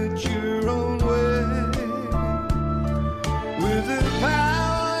having it your own way, with the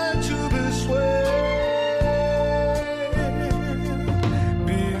power to persuade,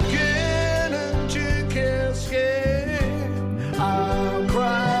 beginning to cascade. I'll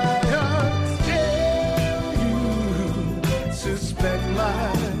cry until you suspect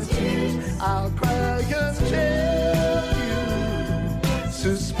my tears. I'll cry until you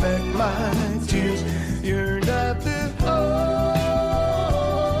suspect my tears. You're not the only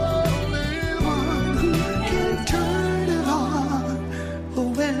one who can turn it on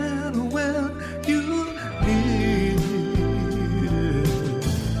when you need it.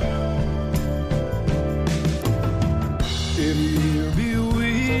 If you be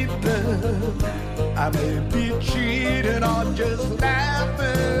weeping, I may be cheating or just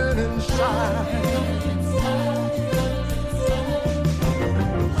laughing inside.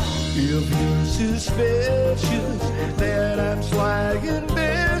 If you're suspicious that I'm swaging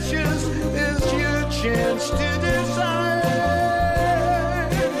vicious, it's your chance to decide.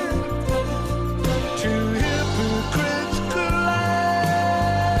 Two hypocrites collide.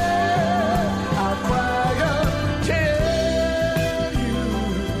 I'll cry until you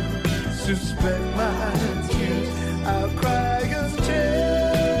suspect my tears. I'll cry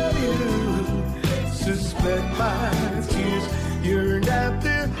until you suspect my tears. You're not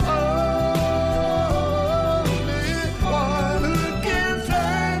the only one who can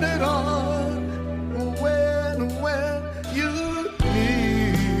turn it on when you need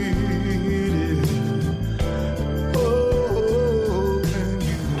it. Oh, when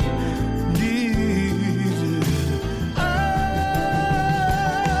you need it. I'll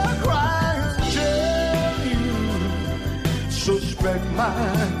cry until you suspect my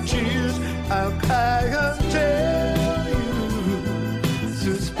tears. I'll cry until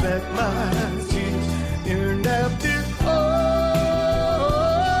suspect my tears. You're not the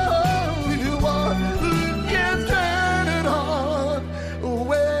only one who can turn it on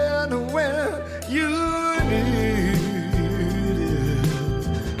when you need it.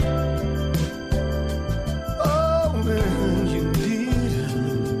 Oh, when you need it.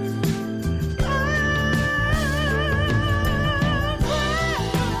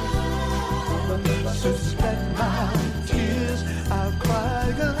 Suspect my tears. I'll cry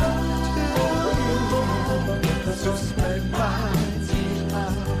until you suspect my tears.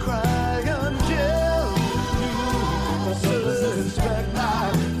 I'll cry until you suspect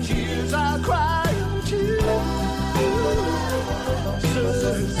my tears. I'll cry until you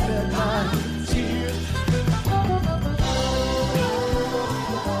suspect my tears.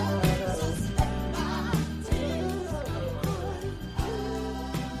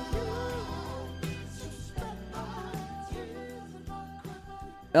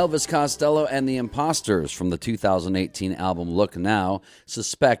 Elvis Costello and the Imposters from the 2018 album Look Now,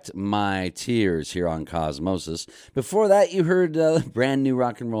 Suspect My Tears, here on Cosmosis. Before that, you heard brand new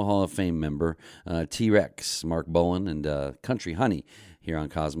Rock and Roll Hall of Fame member T-Rex, Mark Bolan, and Country Honey here on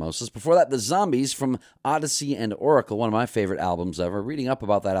Cosmosis. Before that, The Zombies from Odyssey and Oracle, one of my favorite albums ever. Reading up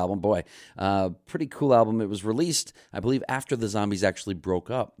about that album, boy, pretty cool album. It was released, I believe, after The Zombies actually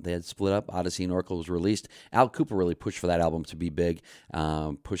broke up. They had split up. Odyssey and Oracle was released. Al Cooper really pushed for that album to be big,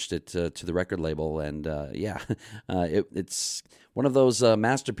 pushed it to the record label, and it's one of those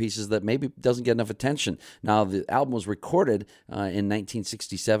masterpieces that maybe doesn't get enough attention. Now, the album was recorded in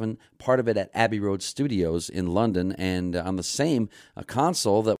 1967, part of it at Abbey Road Studios in London, and on the same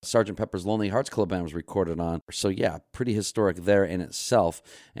console that Sgt. Pepper's Lonely Hearts Club Band was recorded on. So, yeah, pretty historic there in itself.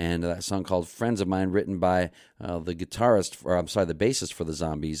 And that song called Friends of Mine, written by the bassist for the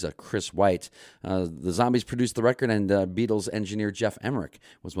Zombies, Chris White. The Zombies produced the record, and Beatles engineer Jeff Emmerich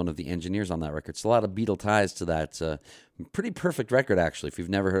was one of the engineers on that record. So a lot of Beatle ties to that pretty perfect perfect record, actually. If you've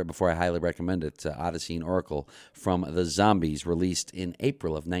never heard it before, I highly recommend it. Odyssey and Oracle from the Zombies, released in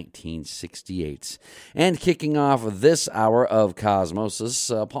April of 1968. And kicking off this hour of Cosmosis,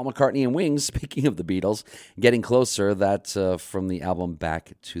 Paul McCartney and Wings, speaking of the Beatles, Getting Closer, that from the album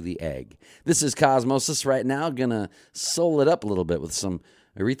Back to the Egg. This is Cosmosis right now. Gonna soul it up a little bit with some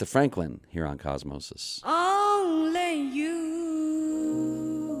Aretha Franklin here on Cosmosis. Only you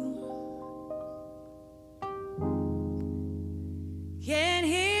can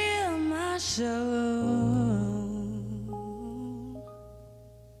heal my soul,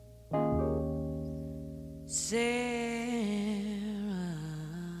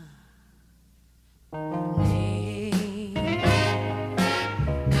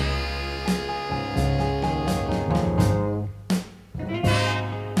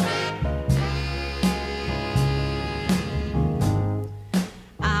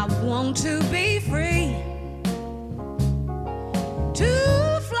 I want to be free,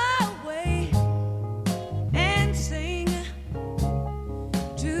 to fly away and sing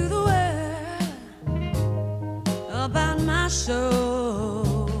to the world about my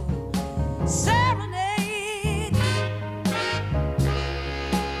soul. Serenade,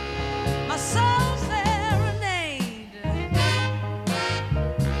 my soul serenade.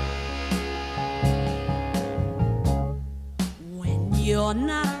 When you're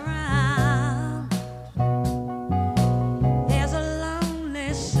not around, there's a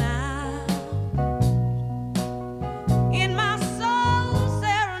lonely sound in my soul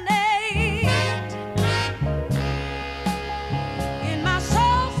serenade, in my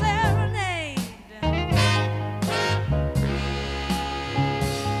soul serenade.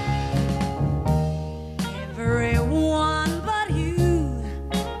 Everyone but you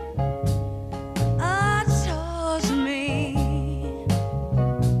adores me.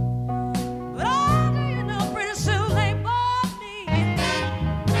 But oh, do you know, pretty soon they bought me.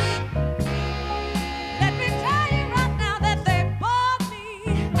 Let me tell you right now that they bought me.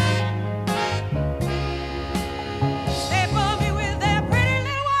 They bought me with their pretty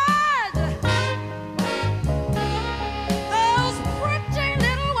little words, those pretty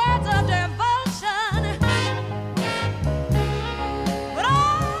little words of devotion. But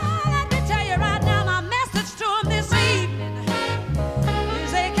oh, let me tell you right now, my message to them this evening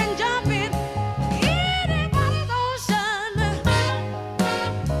is they can jump in anybody's ocean,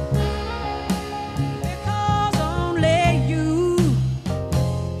 because only you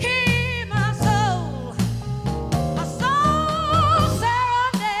hear my soul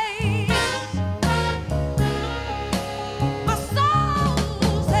serenades, my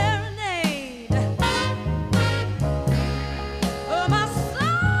soul serenade, oh, my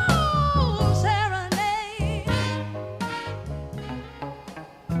soul serenade.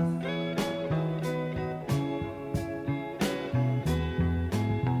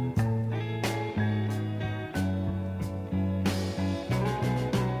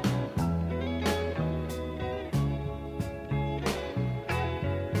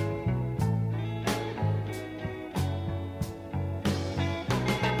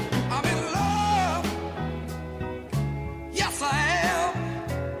 I'm in love. Yes, I am.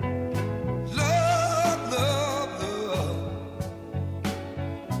 Love, love, love.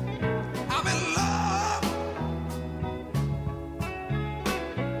 I'm in love.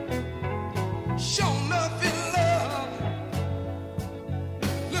 Sure enough in love.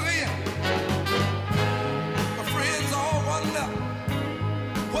 Look here. My friends all wonder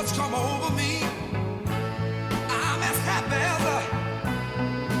what's come over me. I'm as happy as a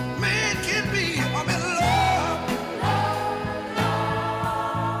man can be. I'm in love.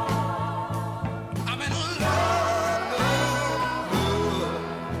 I'm in love, love, love.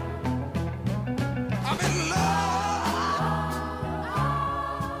 I'm in love.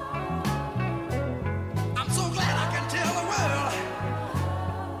 I'm so glad I can tell the world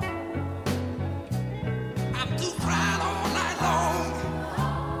I'm through crying all night long.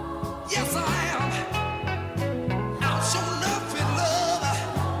 Yes, I am.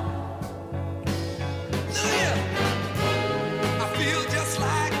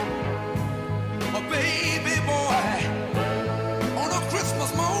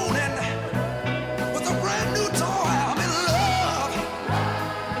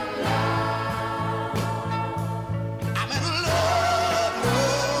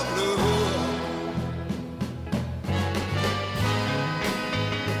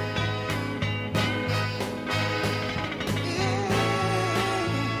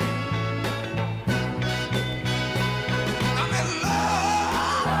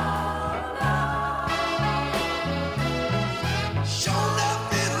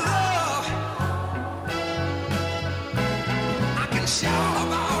 shout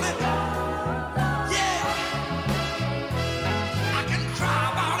about it. Yeah, I can cry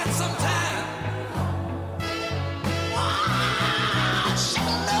about it sometime. Wow, sure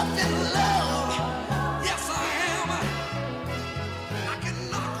enough in love. Yes, I am. I can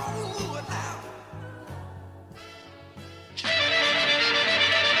knock on wood now.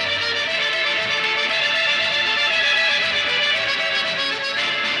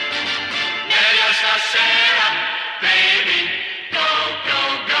 Yeah, just a Sarah, baby, go, go,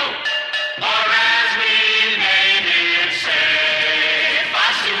 go. Or as we maybe say,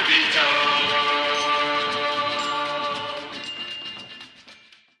 Pasubito.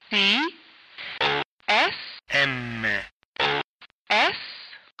 C S M S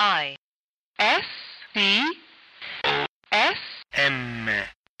I S C S M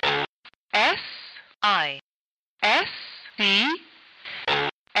S I S C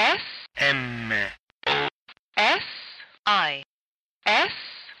S M S I S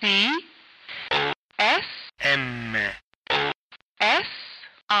C S M S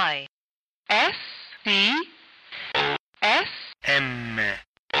I S C S M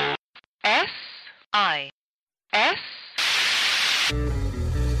S I S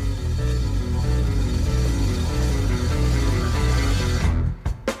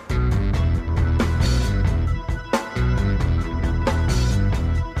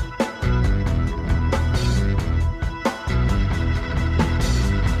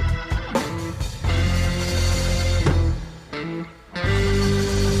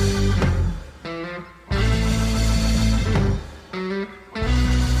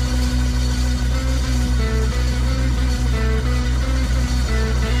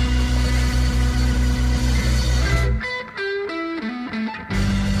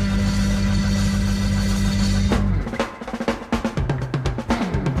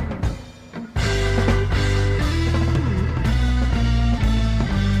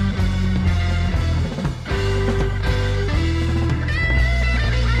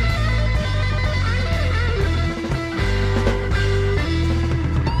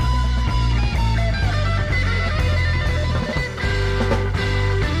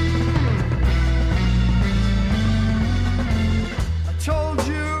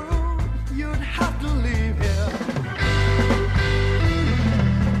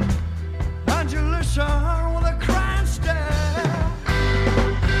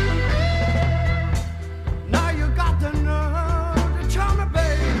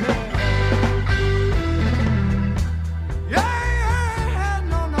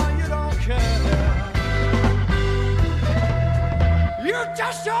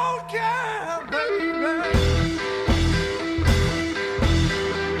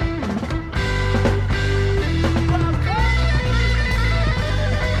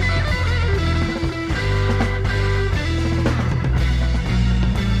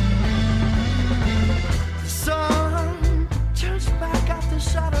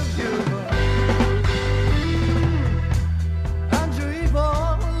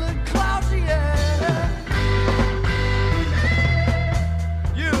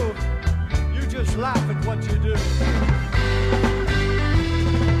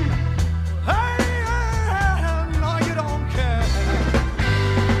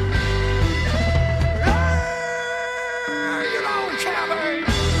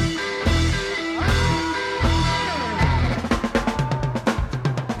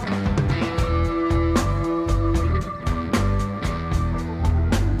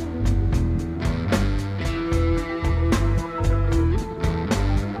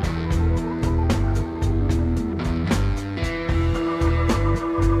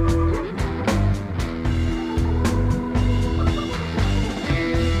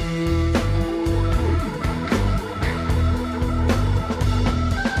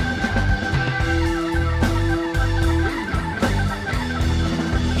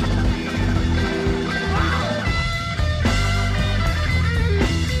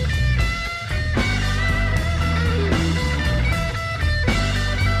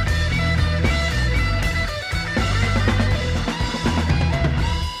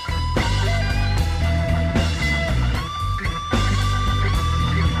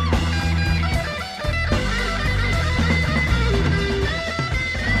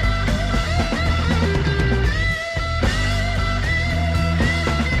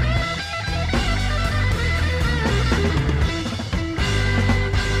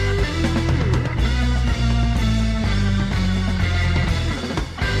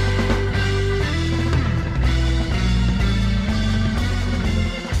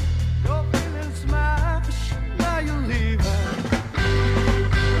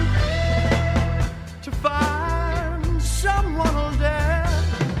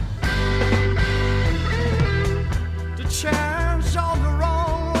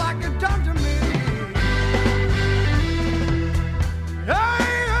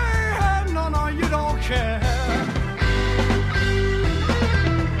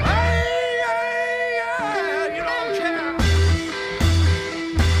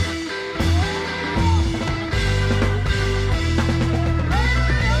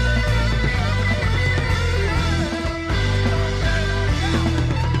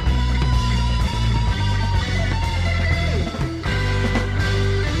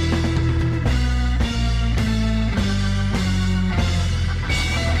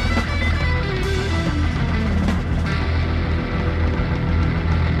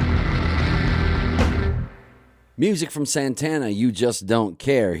Music from Santana, You Just Don't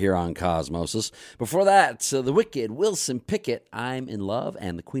Care, here on Cosmosis. Before that, The Wicked, Wilson Pickett, I'm in Love,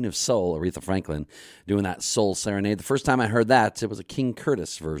 and the Queen of Soul, Aretha Franklin, doing that soul serenade. The first time I heard that, it was a King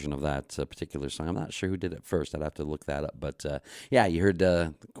Curtis version of that particular song. I'm not sure who did it first. I'd have to look that up. But yeah, you heard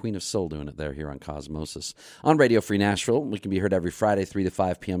the Queen of Soul doing it there here on Cosmosis. On Radio Free Nashville, we can be heard every Friday, 3 to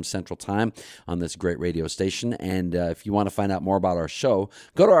 5 p.m. Central Time on this great radio station. And if you want to find out more about our show,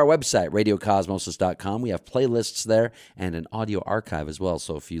 go to our website, radiocosmosis.com. We have playlists there and an audio archive as well.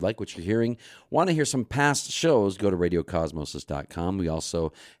 So if you like what you're hearing, want to hear some past shows, go to radiocosmosis.com. We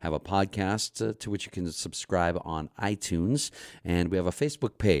also have a podcast to which you can subscribe on iTunes, and we have a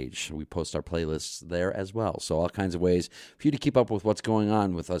Facebook page. We post our playlists there as well. So all kinds of ways for you to keep up with what's going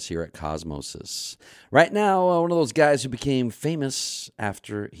on with us here at Cosmosis. Right now, one of those guys who became famous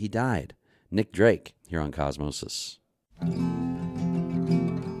after he died, Nick Drake, here on Cosmosis.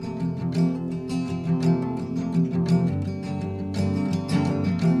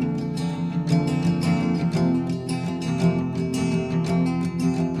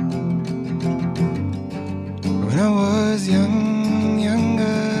 When I was young, younger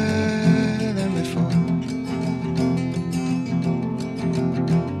than before,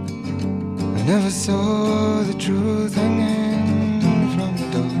 I never saw the truth hanging from the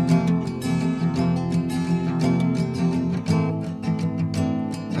door.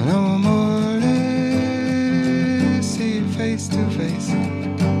 And I will more or less see you face to face.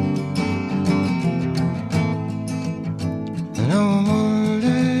 And I will more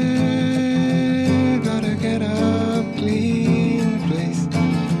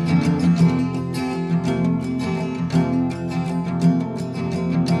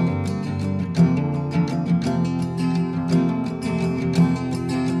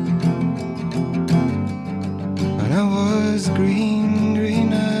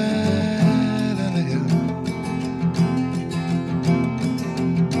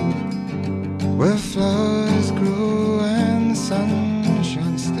where flowers grew and the sun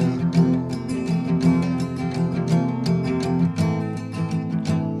shone still.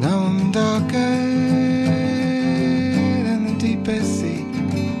 Now I'm darker than the deepest sea.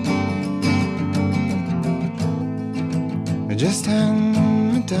 Just hand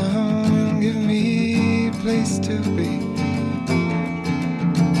me down, give me a place to be.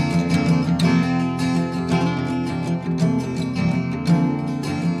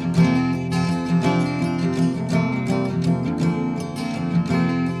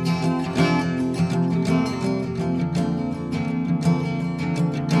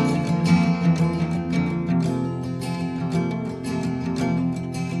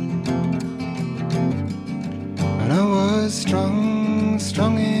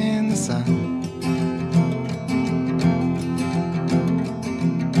 Strong in the sun.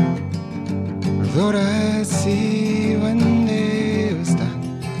 I thought I'd see when day was done.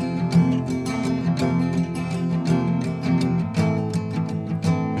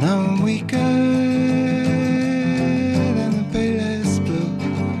 Now I'm weaker than the palest blue.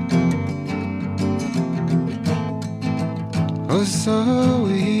 Oh, so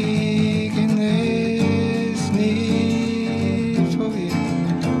weak in this need for you.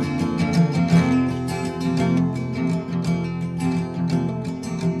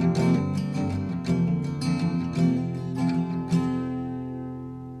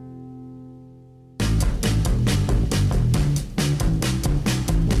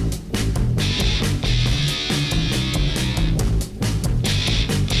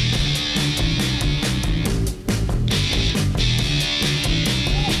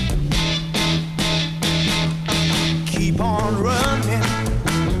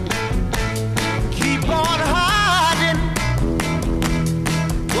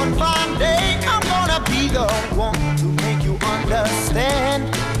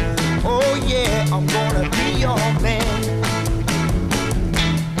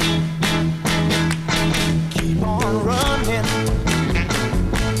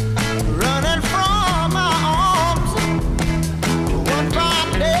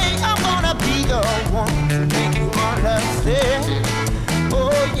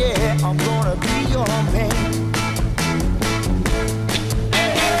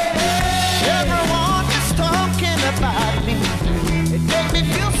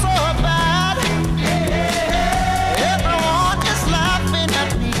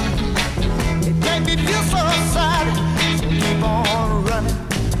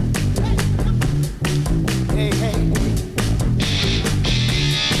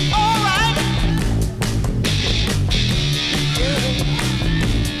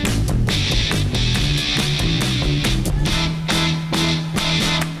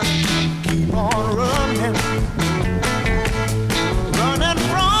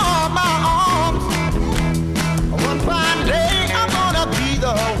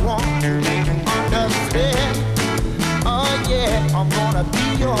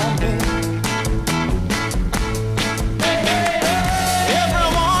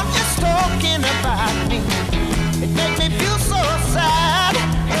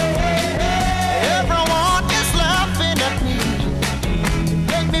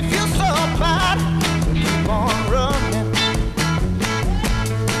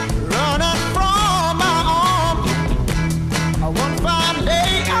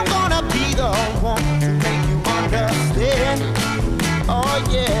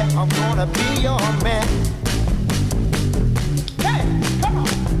 wanna be your man. Hey, come on.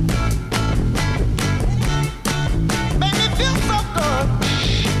 Make me feel so good.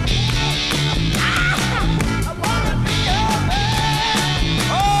 I wanna be your man.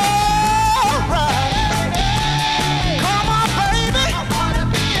 All right. Come on, baby. I wanna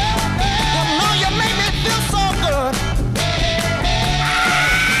be your man. You know you make me feel so good.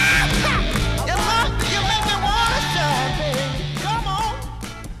 You make me wanna shine, baby. Come on.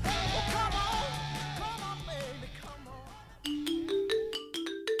 Oh, come on. Come on, baby. Come on.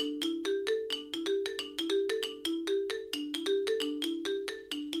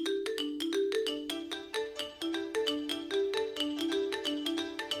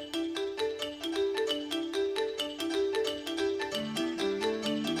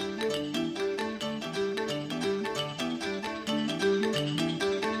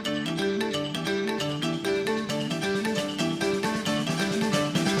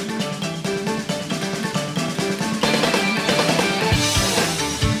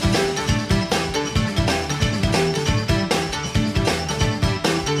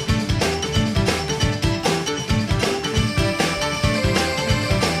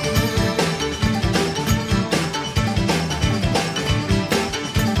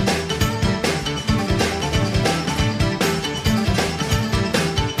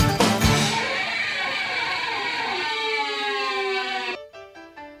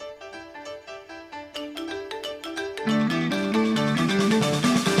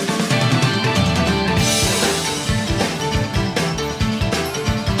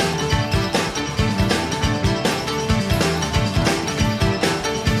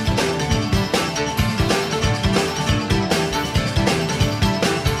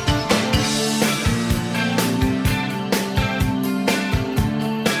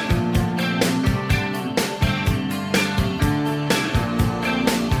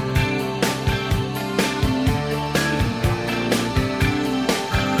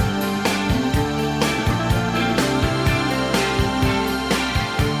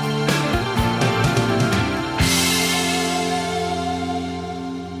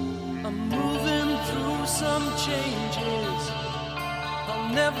 I'm moving through some changes. I'll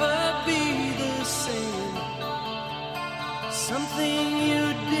never be the same. Something you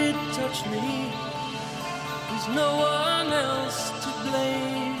did touch me. There's no one else to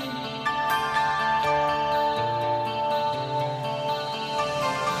blame.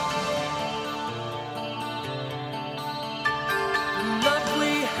 The love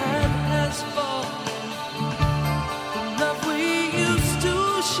we had has fallen. The love we used to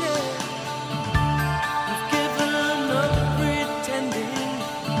share. We've given up pretending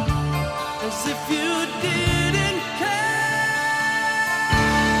as if you didn't care.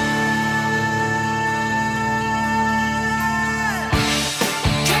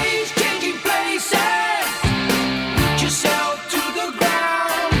 Changing places. Put yourself to the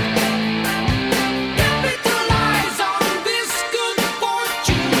ground. Capitalize on this good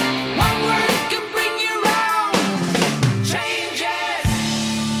fortune. One word can bring you round. Changes.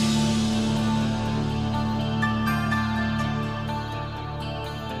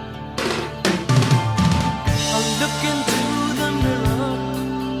 I look into the mirror.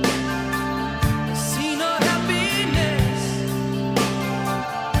 I see no happiness.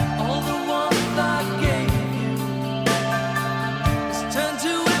 All the warmth I gave you has turned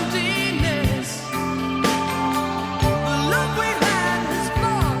to emptiness. The love we had has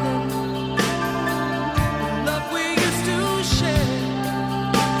fallen. The love we used to share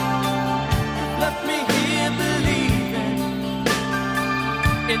left me here believing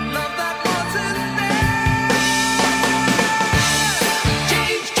in love that wasn't there.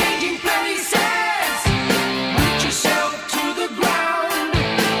 Changing places. Put yourself to the ground.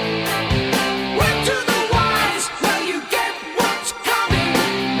 Word to the wise, well you get what's coming.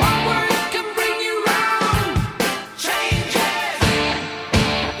 One word can bring you round. Changes.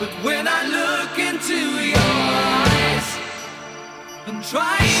 But when I look into your eyes and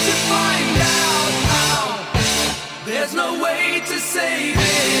try to find out how, there's no way to save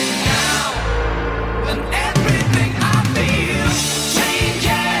it now. And everything I feel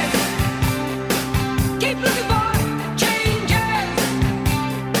changes. Keep looking for changes.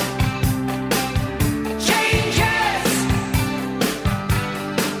 Changes.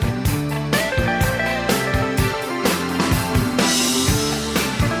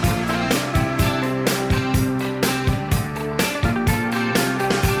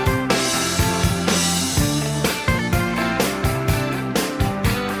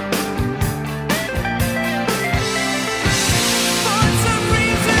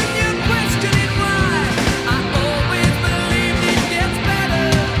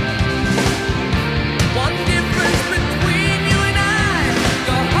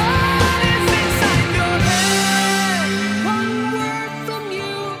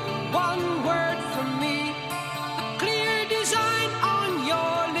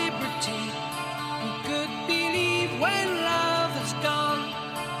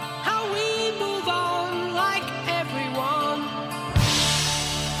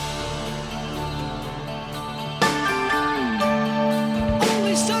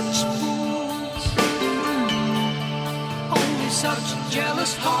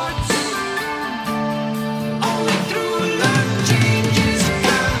 lost hearts. Only through love changes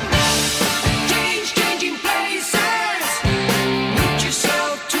come. Change, changing places. Root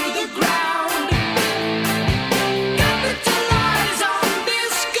yourself to the ground. Capitalize on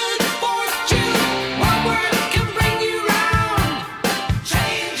this good fortune. One word can bring you round.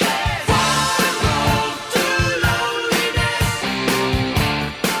 Changes. One road to loneliness.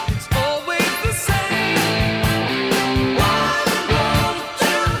 It's always the same. One road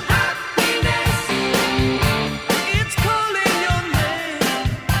to happiness. It's calling your name.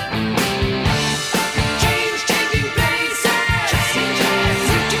 Change, changing places.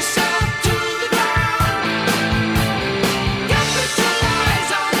 Root yourself to the ground.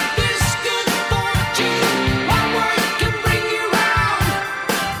 Capitalize on this good fortune. One word can bring you round.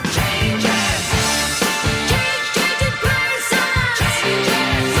 Changes. Change, changing places.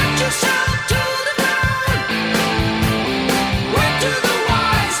 Root yourself to the ground. Word to the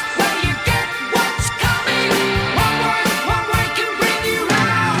wise, where you get what's coming. One word can bring you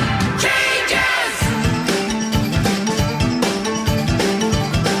round. Changes.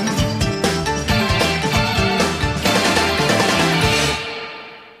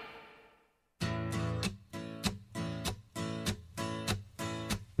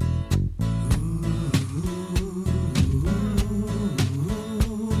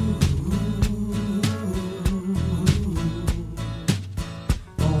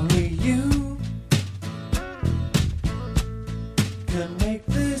 Only you can make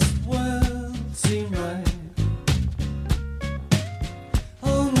this world seem right.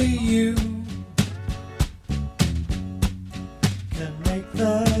 Only you can make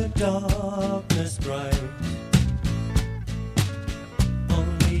the darkness bright.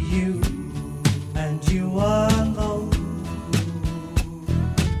 Only you and you alone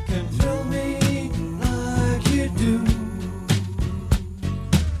can fill me like you do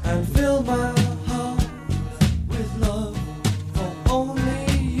and fill my heart with love for only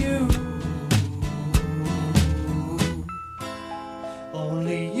you.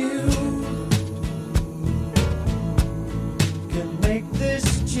 Only you can make this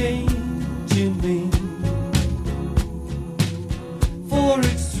change in me. For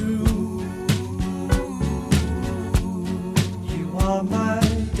it's true, you are my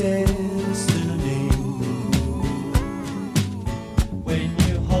destiny. When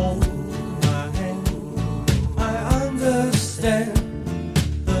you hold my hand, I understand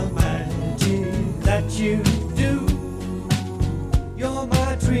the magic that you do. You're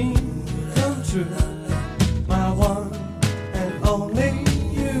my dream come true, my one and only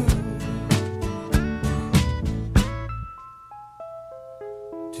you.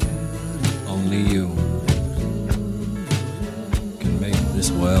 Only you can make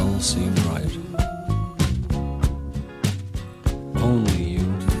this world seem right. Only you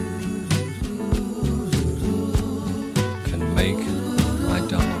can make my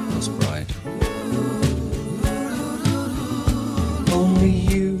darkness bright. Only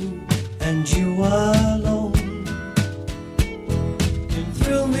you and you alone can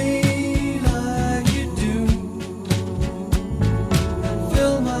thrill me like you do and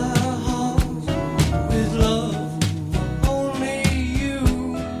fill my heart with love for only you.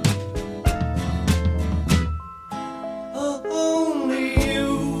 Oh, only you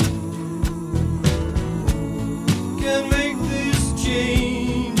can make this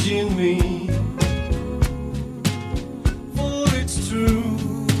change in me. For it's true,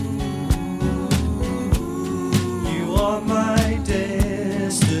 you are my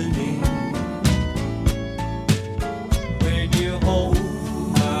destiny. When you hold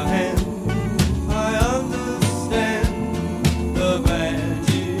my hand, I understand the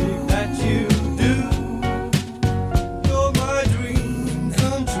magic that you do. You're my dream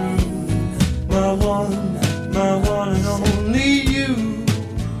come true, my one and only you.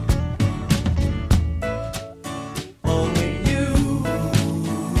 Only you,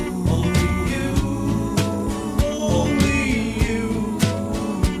 only you, only you,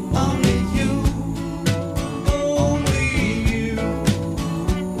 only you, only you,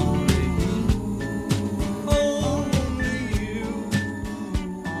 only you.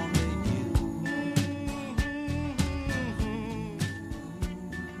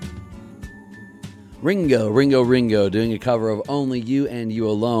 Ringo doing a cover of Only You and You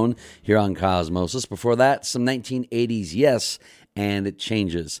Alone here on Cosmosis. Before that, some 1980s Yes, and It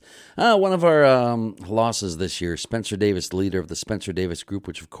Changes. One of our losses this year, Spencer Davis, leader of the Spencer Davis Group,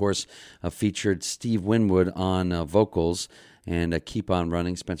 which of course featured Steve Winwood on vocals, and keep on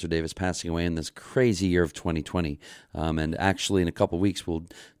running. Spencer Davis passing away in this crazy year of 2020. And actually, in a couple weeks, we'll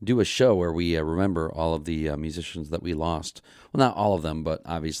do a show where we remember all of the musicians that we lost. Well, not all of them, but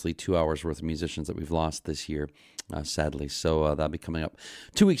obviously 2 hours worth of musicians that we've lost this year, sadly. So that'll be coming up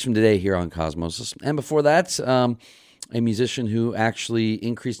 2 weeks from today here on Cosmosis. And before that, a musician who actually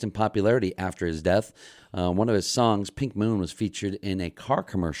increased in popularity after his death. One of his songs, Pink Moon, was featured in a car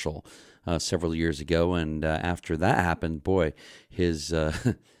commercial several years ago, and after that happened, boy, his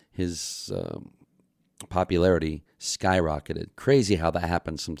popularity skyrocketed. Crazy how that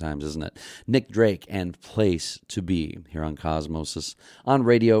happens sometimes, isn't it? Nick Drake and Place to Be here on Cosmosis on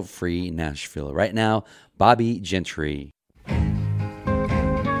Radio Free Nashville. Right now, Bobby Gentry.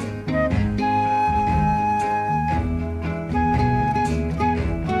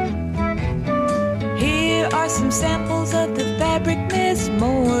 Here are some samples of the fabric, Miss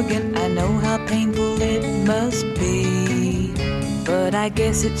Morgan. I know how painful it must be, but I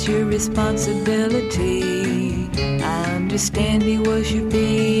guess it's your responsibility. I understand he was your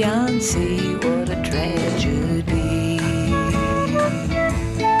Beyonce. What a tragedy.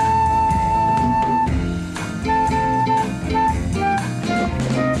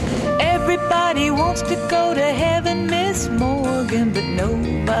 Everybody wants to go to heaven, Miss Morgan, but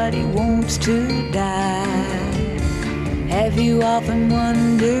nobody wants to die. Have you often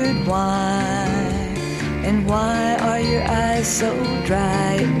wondered why? And why are your eyes so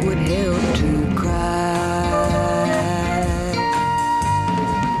dry? It would help to cry.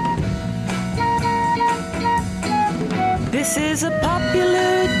 This is a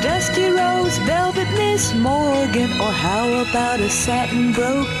popular dusty rose velvet, Miss Morgan, or how about a satin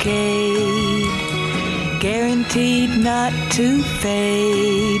brocade? Guaranteed not to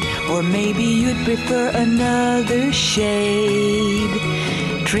fade, or maybe you'd prefer another shade,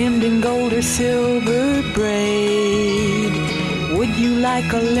 trimmed in gold or silver braid. Would you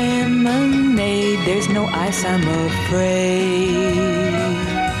like a lemonade? There's no ice, I'm afraid.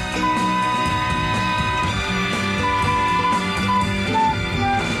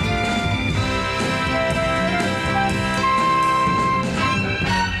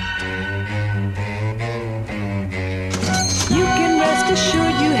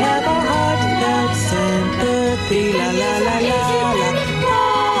 Assured you have a heartfelt sympathy. La la la la la.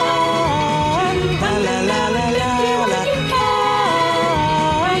 La la la la la la.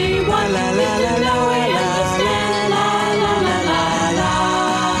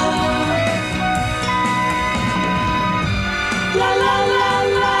 La la la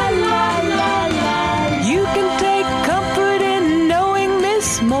la la la. You can take comfort in knowing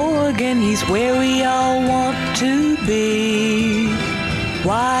Miss Morgan, he's where we all want to be.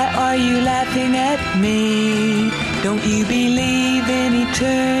 Why are you laughing at me? Don't you believe in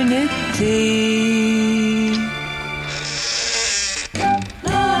eternity?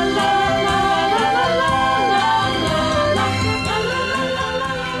 La la la la la la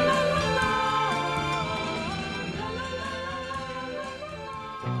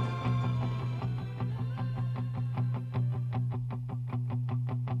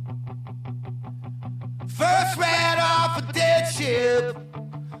First rat off a dead ship,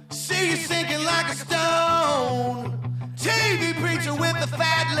 see you sinking like a stone. TV preacher with a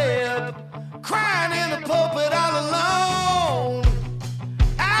fat lip, crying in the pulpit all alone.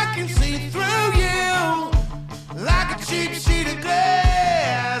 I can see through you like a cheap sheet of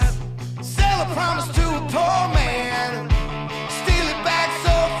glass. Sell a promise to a poor man, steal it back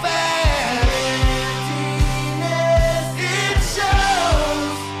so fast. It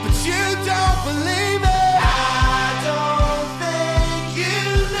shows, but you don't believe it. I don't think you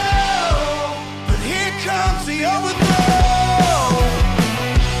know, but here comes the overthrow.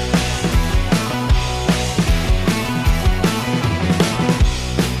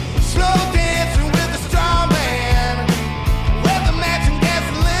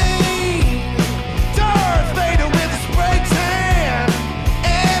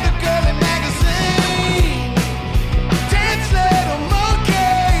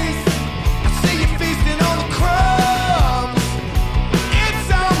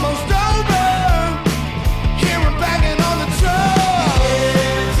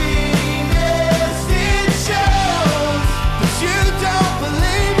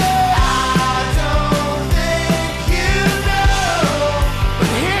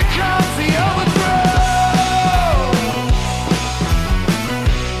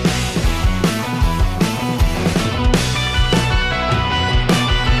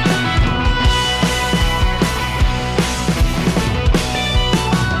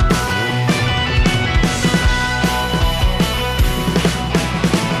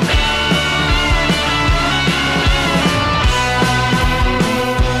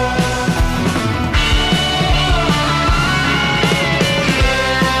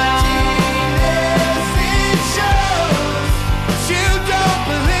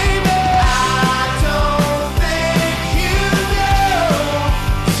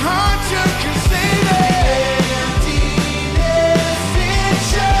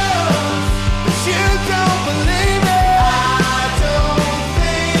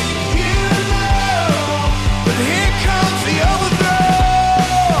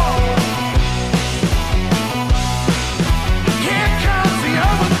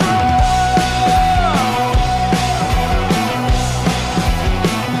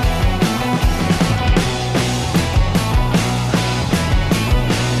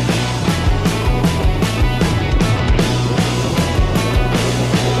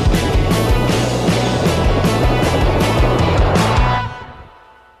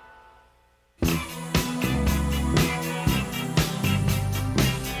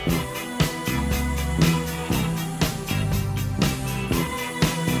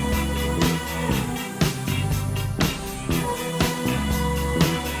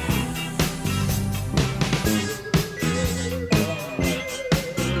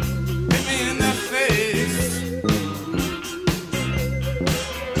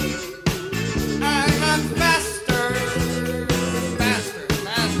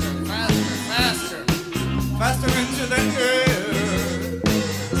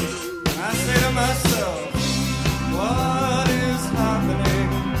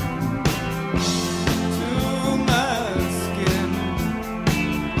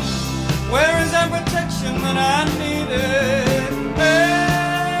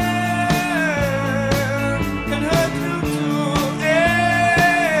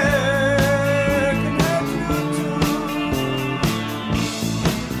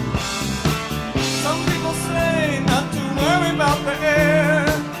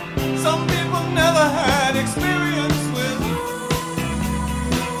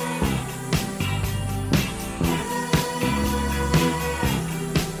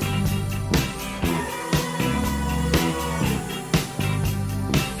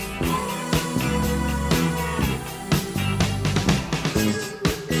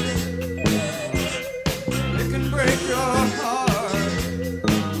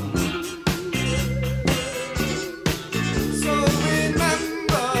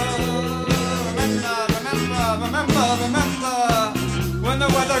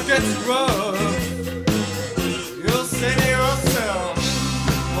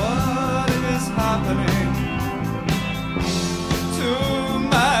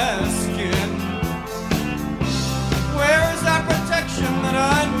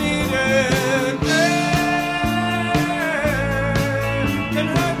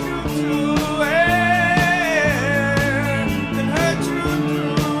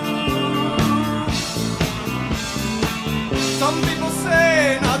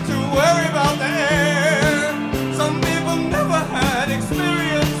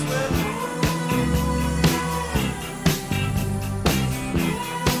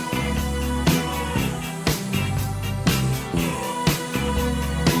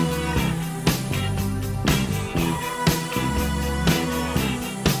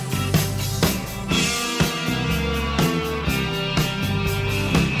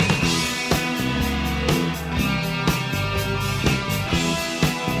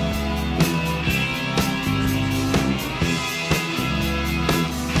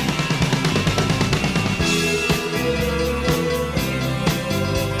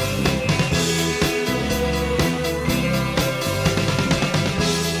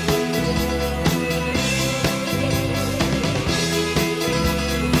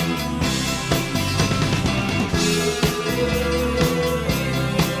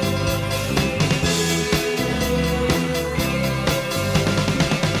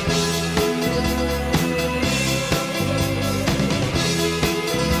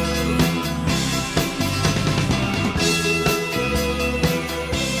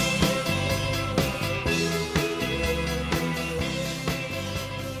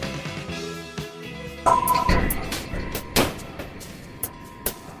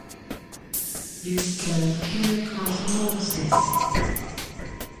 to Pure Cosmosis.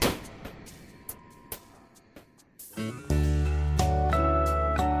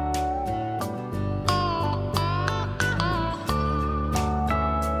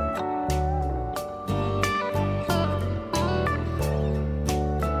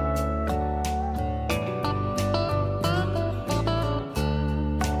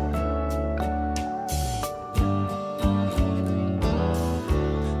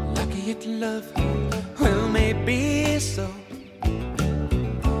 Lucky at love, well, maybe so.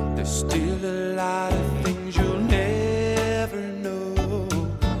 There's still a lot of things you'll never know,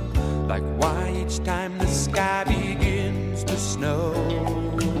 like why each time the sky begins to snow,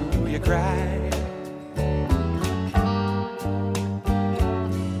 you cry.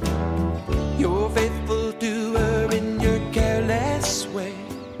 You're faithful to her in your careless way,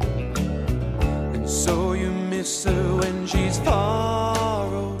 and so you miss her when she's far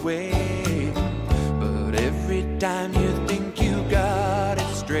away. But every time you think you got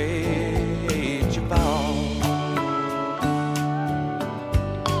it straight, you fall.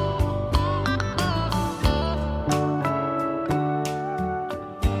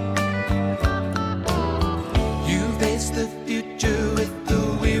 You face the future with the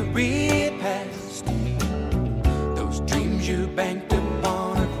weary past. Those dreams you banked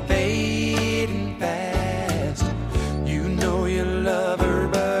upon are fading fast. You know you love her,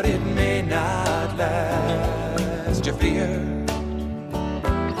 but it may not last. You fear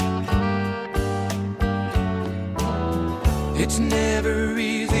it's never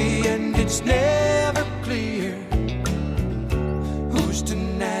easy and it's never clear who's to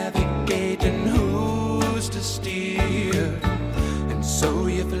navigate and who's to steer. And so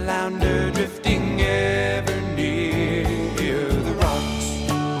you flounder, drifting ever near the rocks.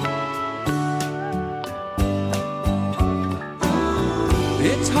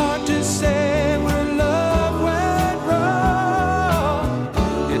 It's hard to say where love went wrong.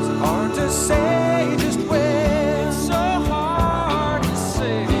 It's hard to say just where. It's so hard to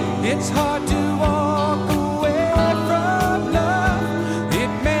say. It's hard to walk away from love. It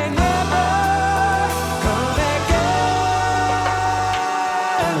may never come again.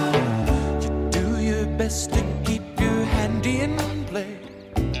 You do your best to keep your hand in play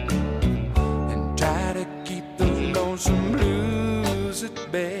and try to keep those lonesome blues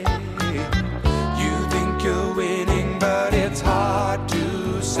at bay. You think you're winning, but it's hard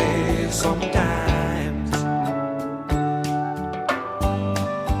to say sometimes.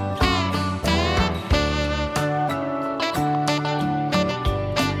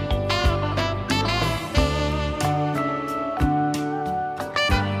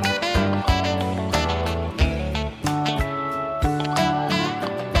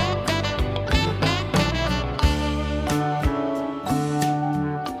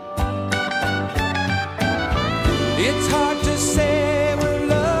 It's hard to say where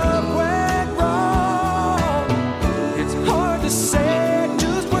love went wrong. It's hard to say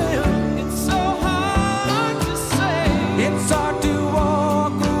just where. It's so hard to say. It's hard to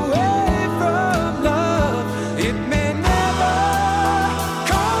walk away from love. It may never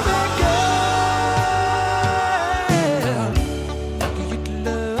come again. Lucky at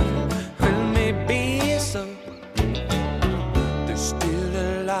love, well, maybe so. There's still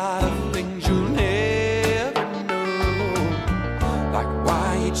a lot of things you'll never know, like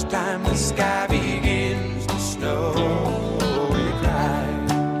why each time the sky begins to snow, you cry.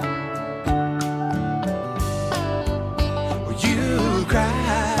 You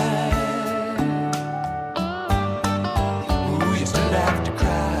cry. Ooh, you still have to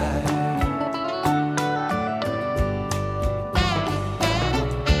cry.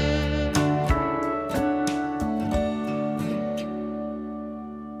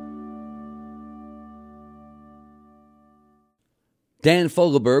 Dan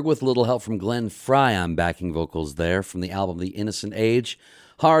Fogelberg with a little help from Glenn Fry on backing vocals there from the album The Innocent Age.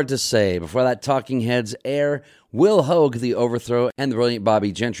 Hard to say. Before that, Talking Heads Air, Will Hogue, The Overthrow, and the brilliant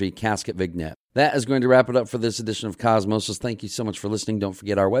Bobby Gentry, Casket Vignette. That is going to wrap it up for this edition of Cosmosis. Thank you so much for listening. Don't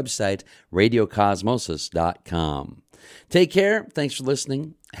forget our website, radiocosmosis.com. Take care. Thanks for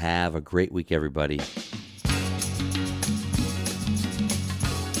listening. Have a great week, everybody.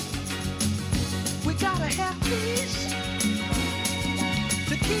 We gotta have peace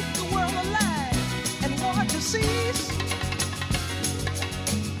to keep the world alive and war to cease.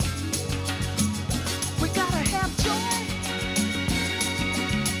 We gotta have joy,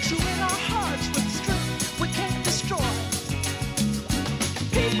 true in our hearts with strength we can't destroy.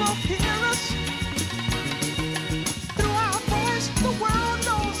 People hear us through our voice. The world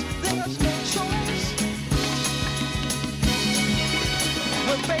knows there's no choice.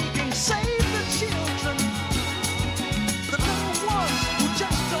 We're begging, save the children.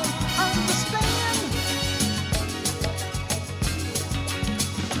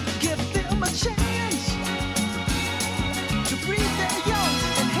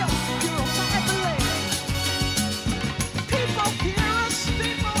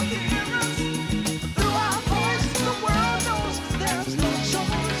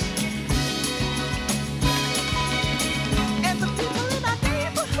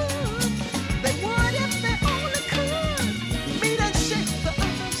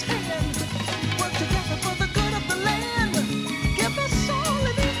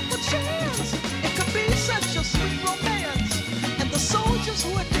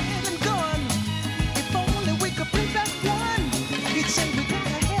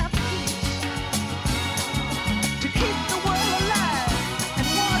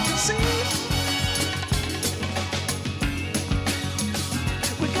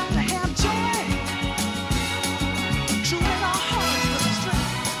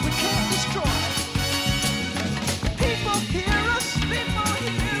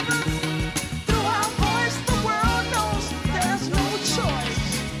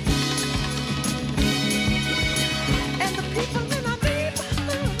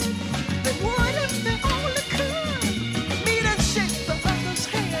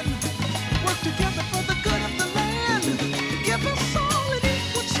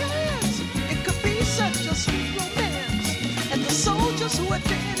 others who are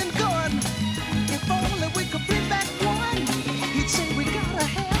dead and gone. If only we could bring back one, he'd say we gotta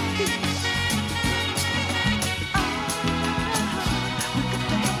have peace. We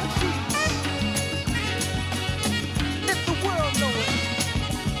gotta have peace. Let the world know it.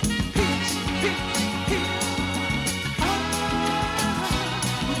 Peace, peace, peace.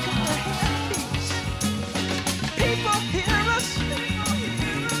 We gotta have peace. People hear us.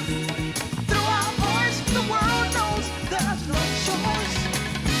 Through our voice, the world knows there's no choice.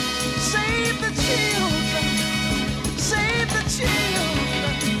 Save the children.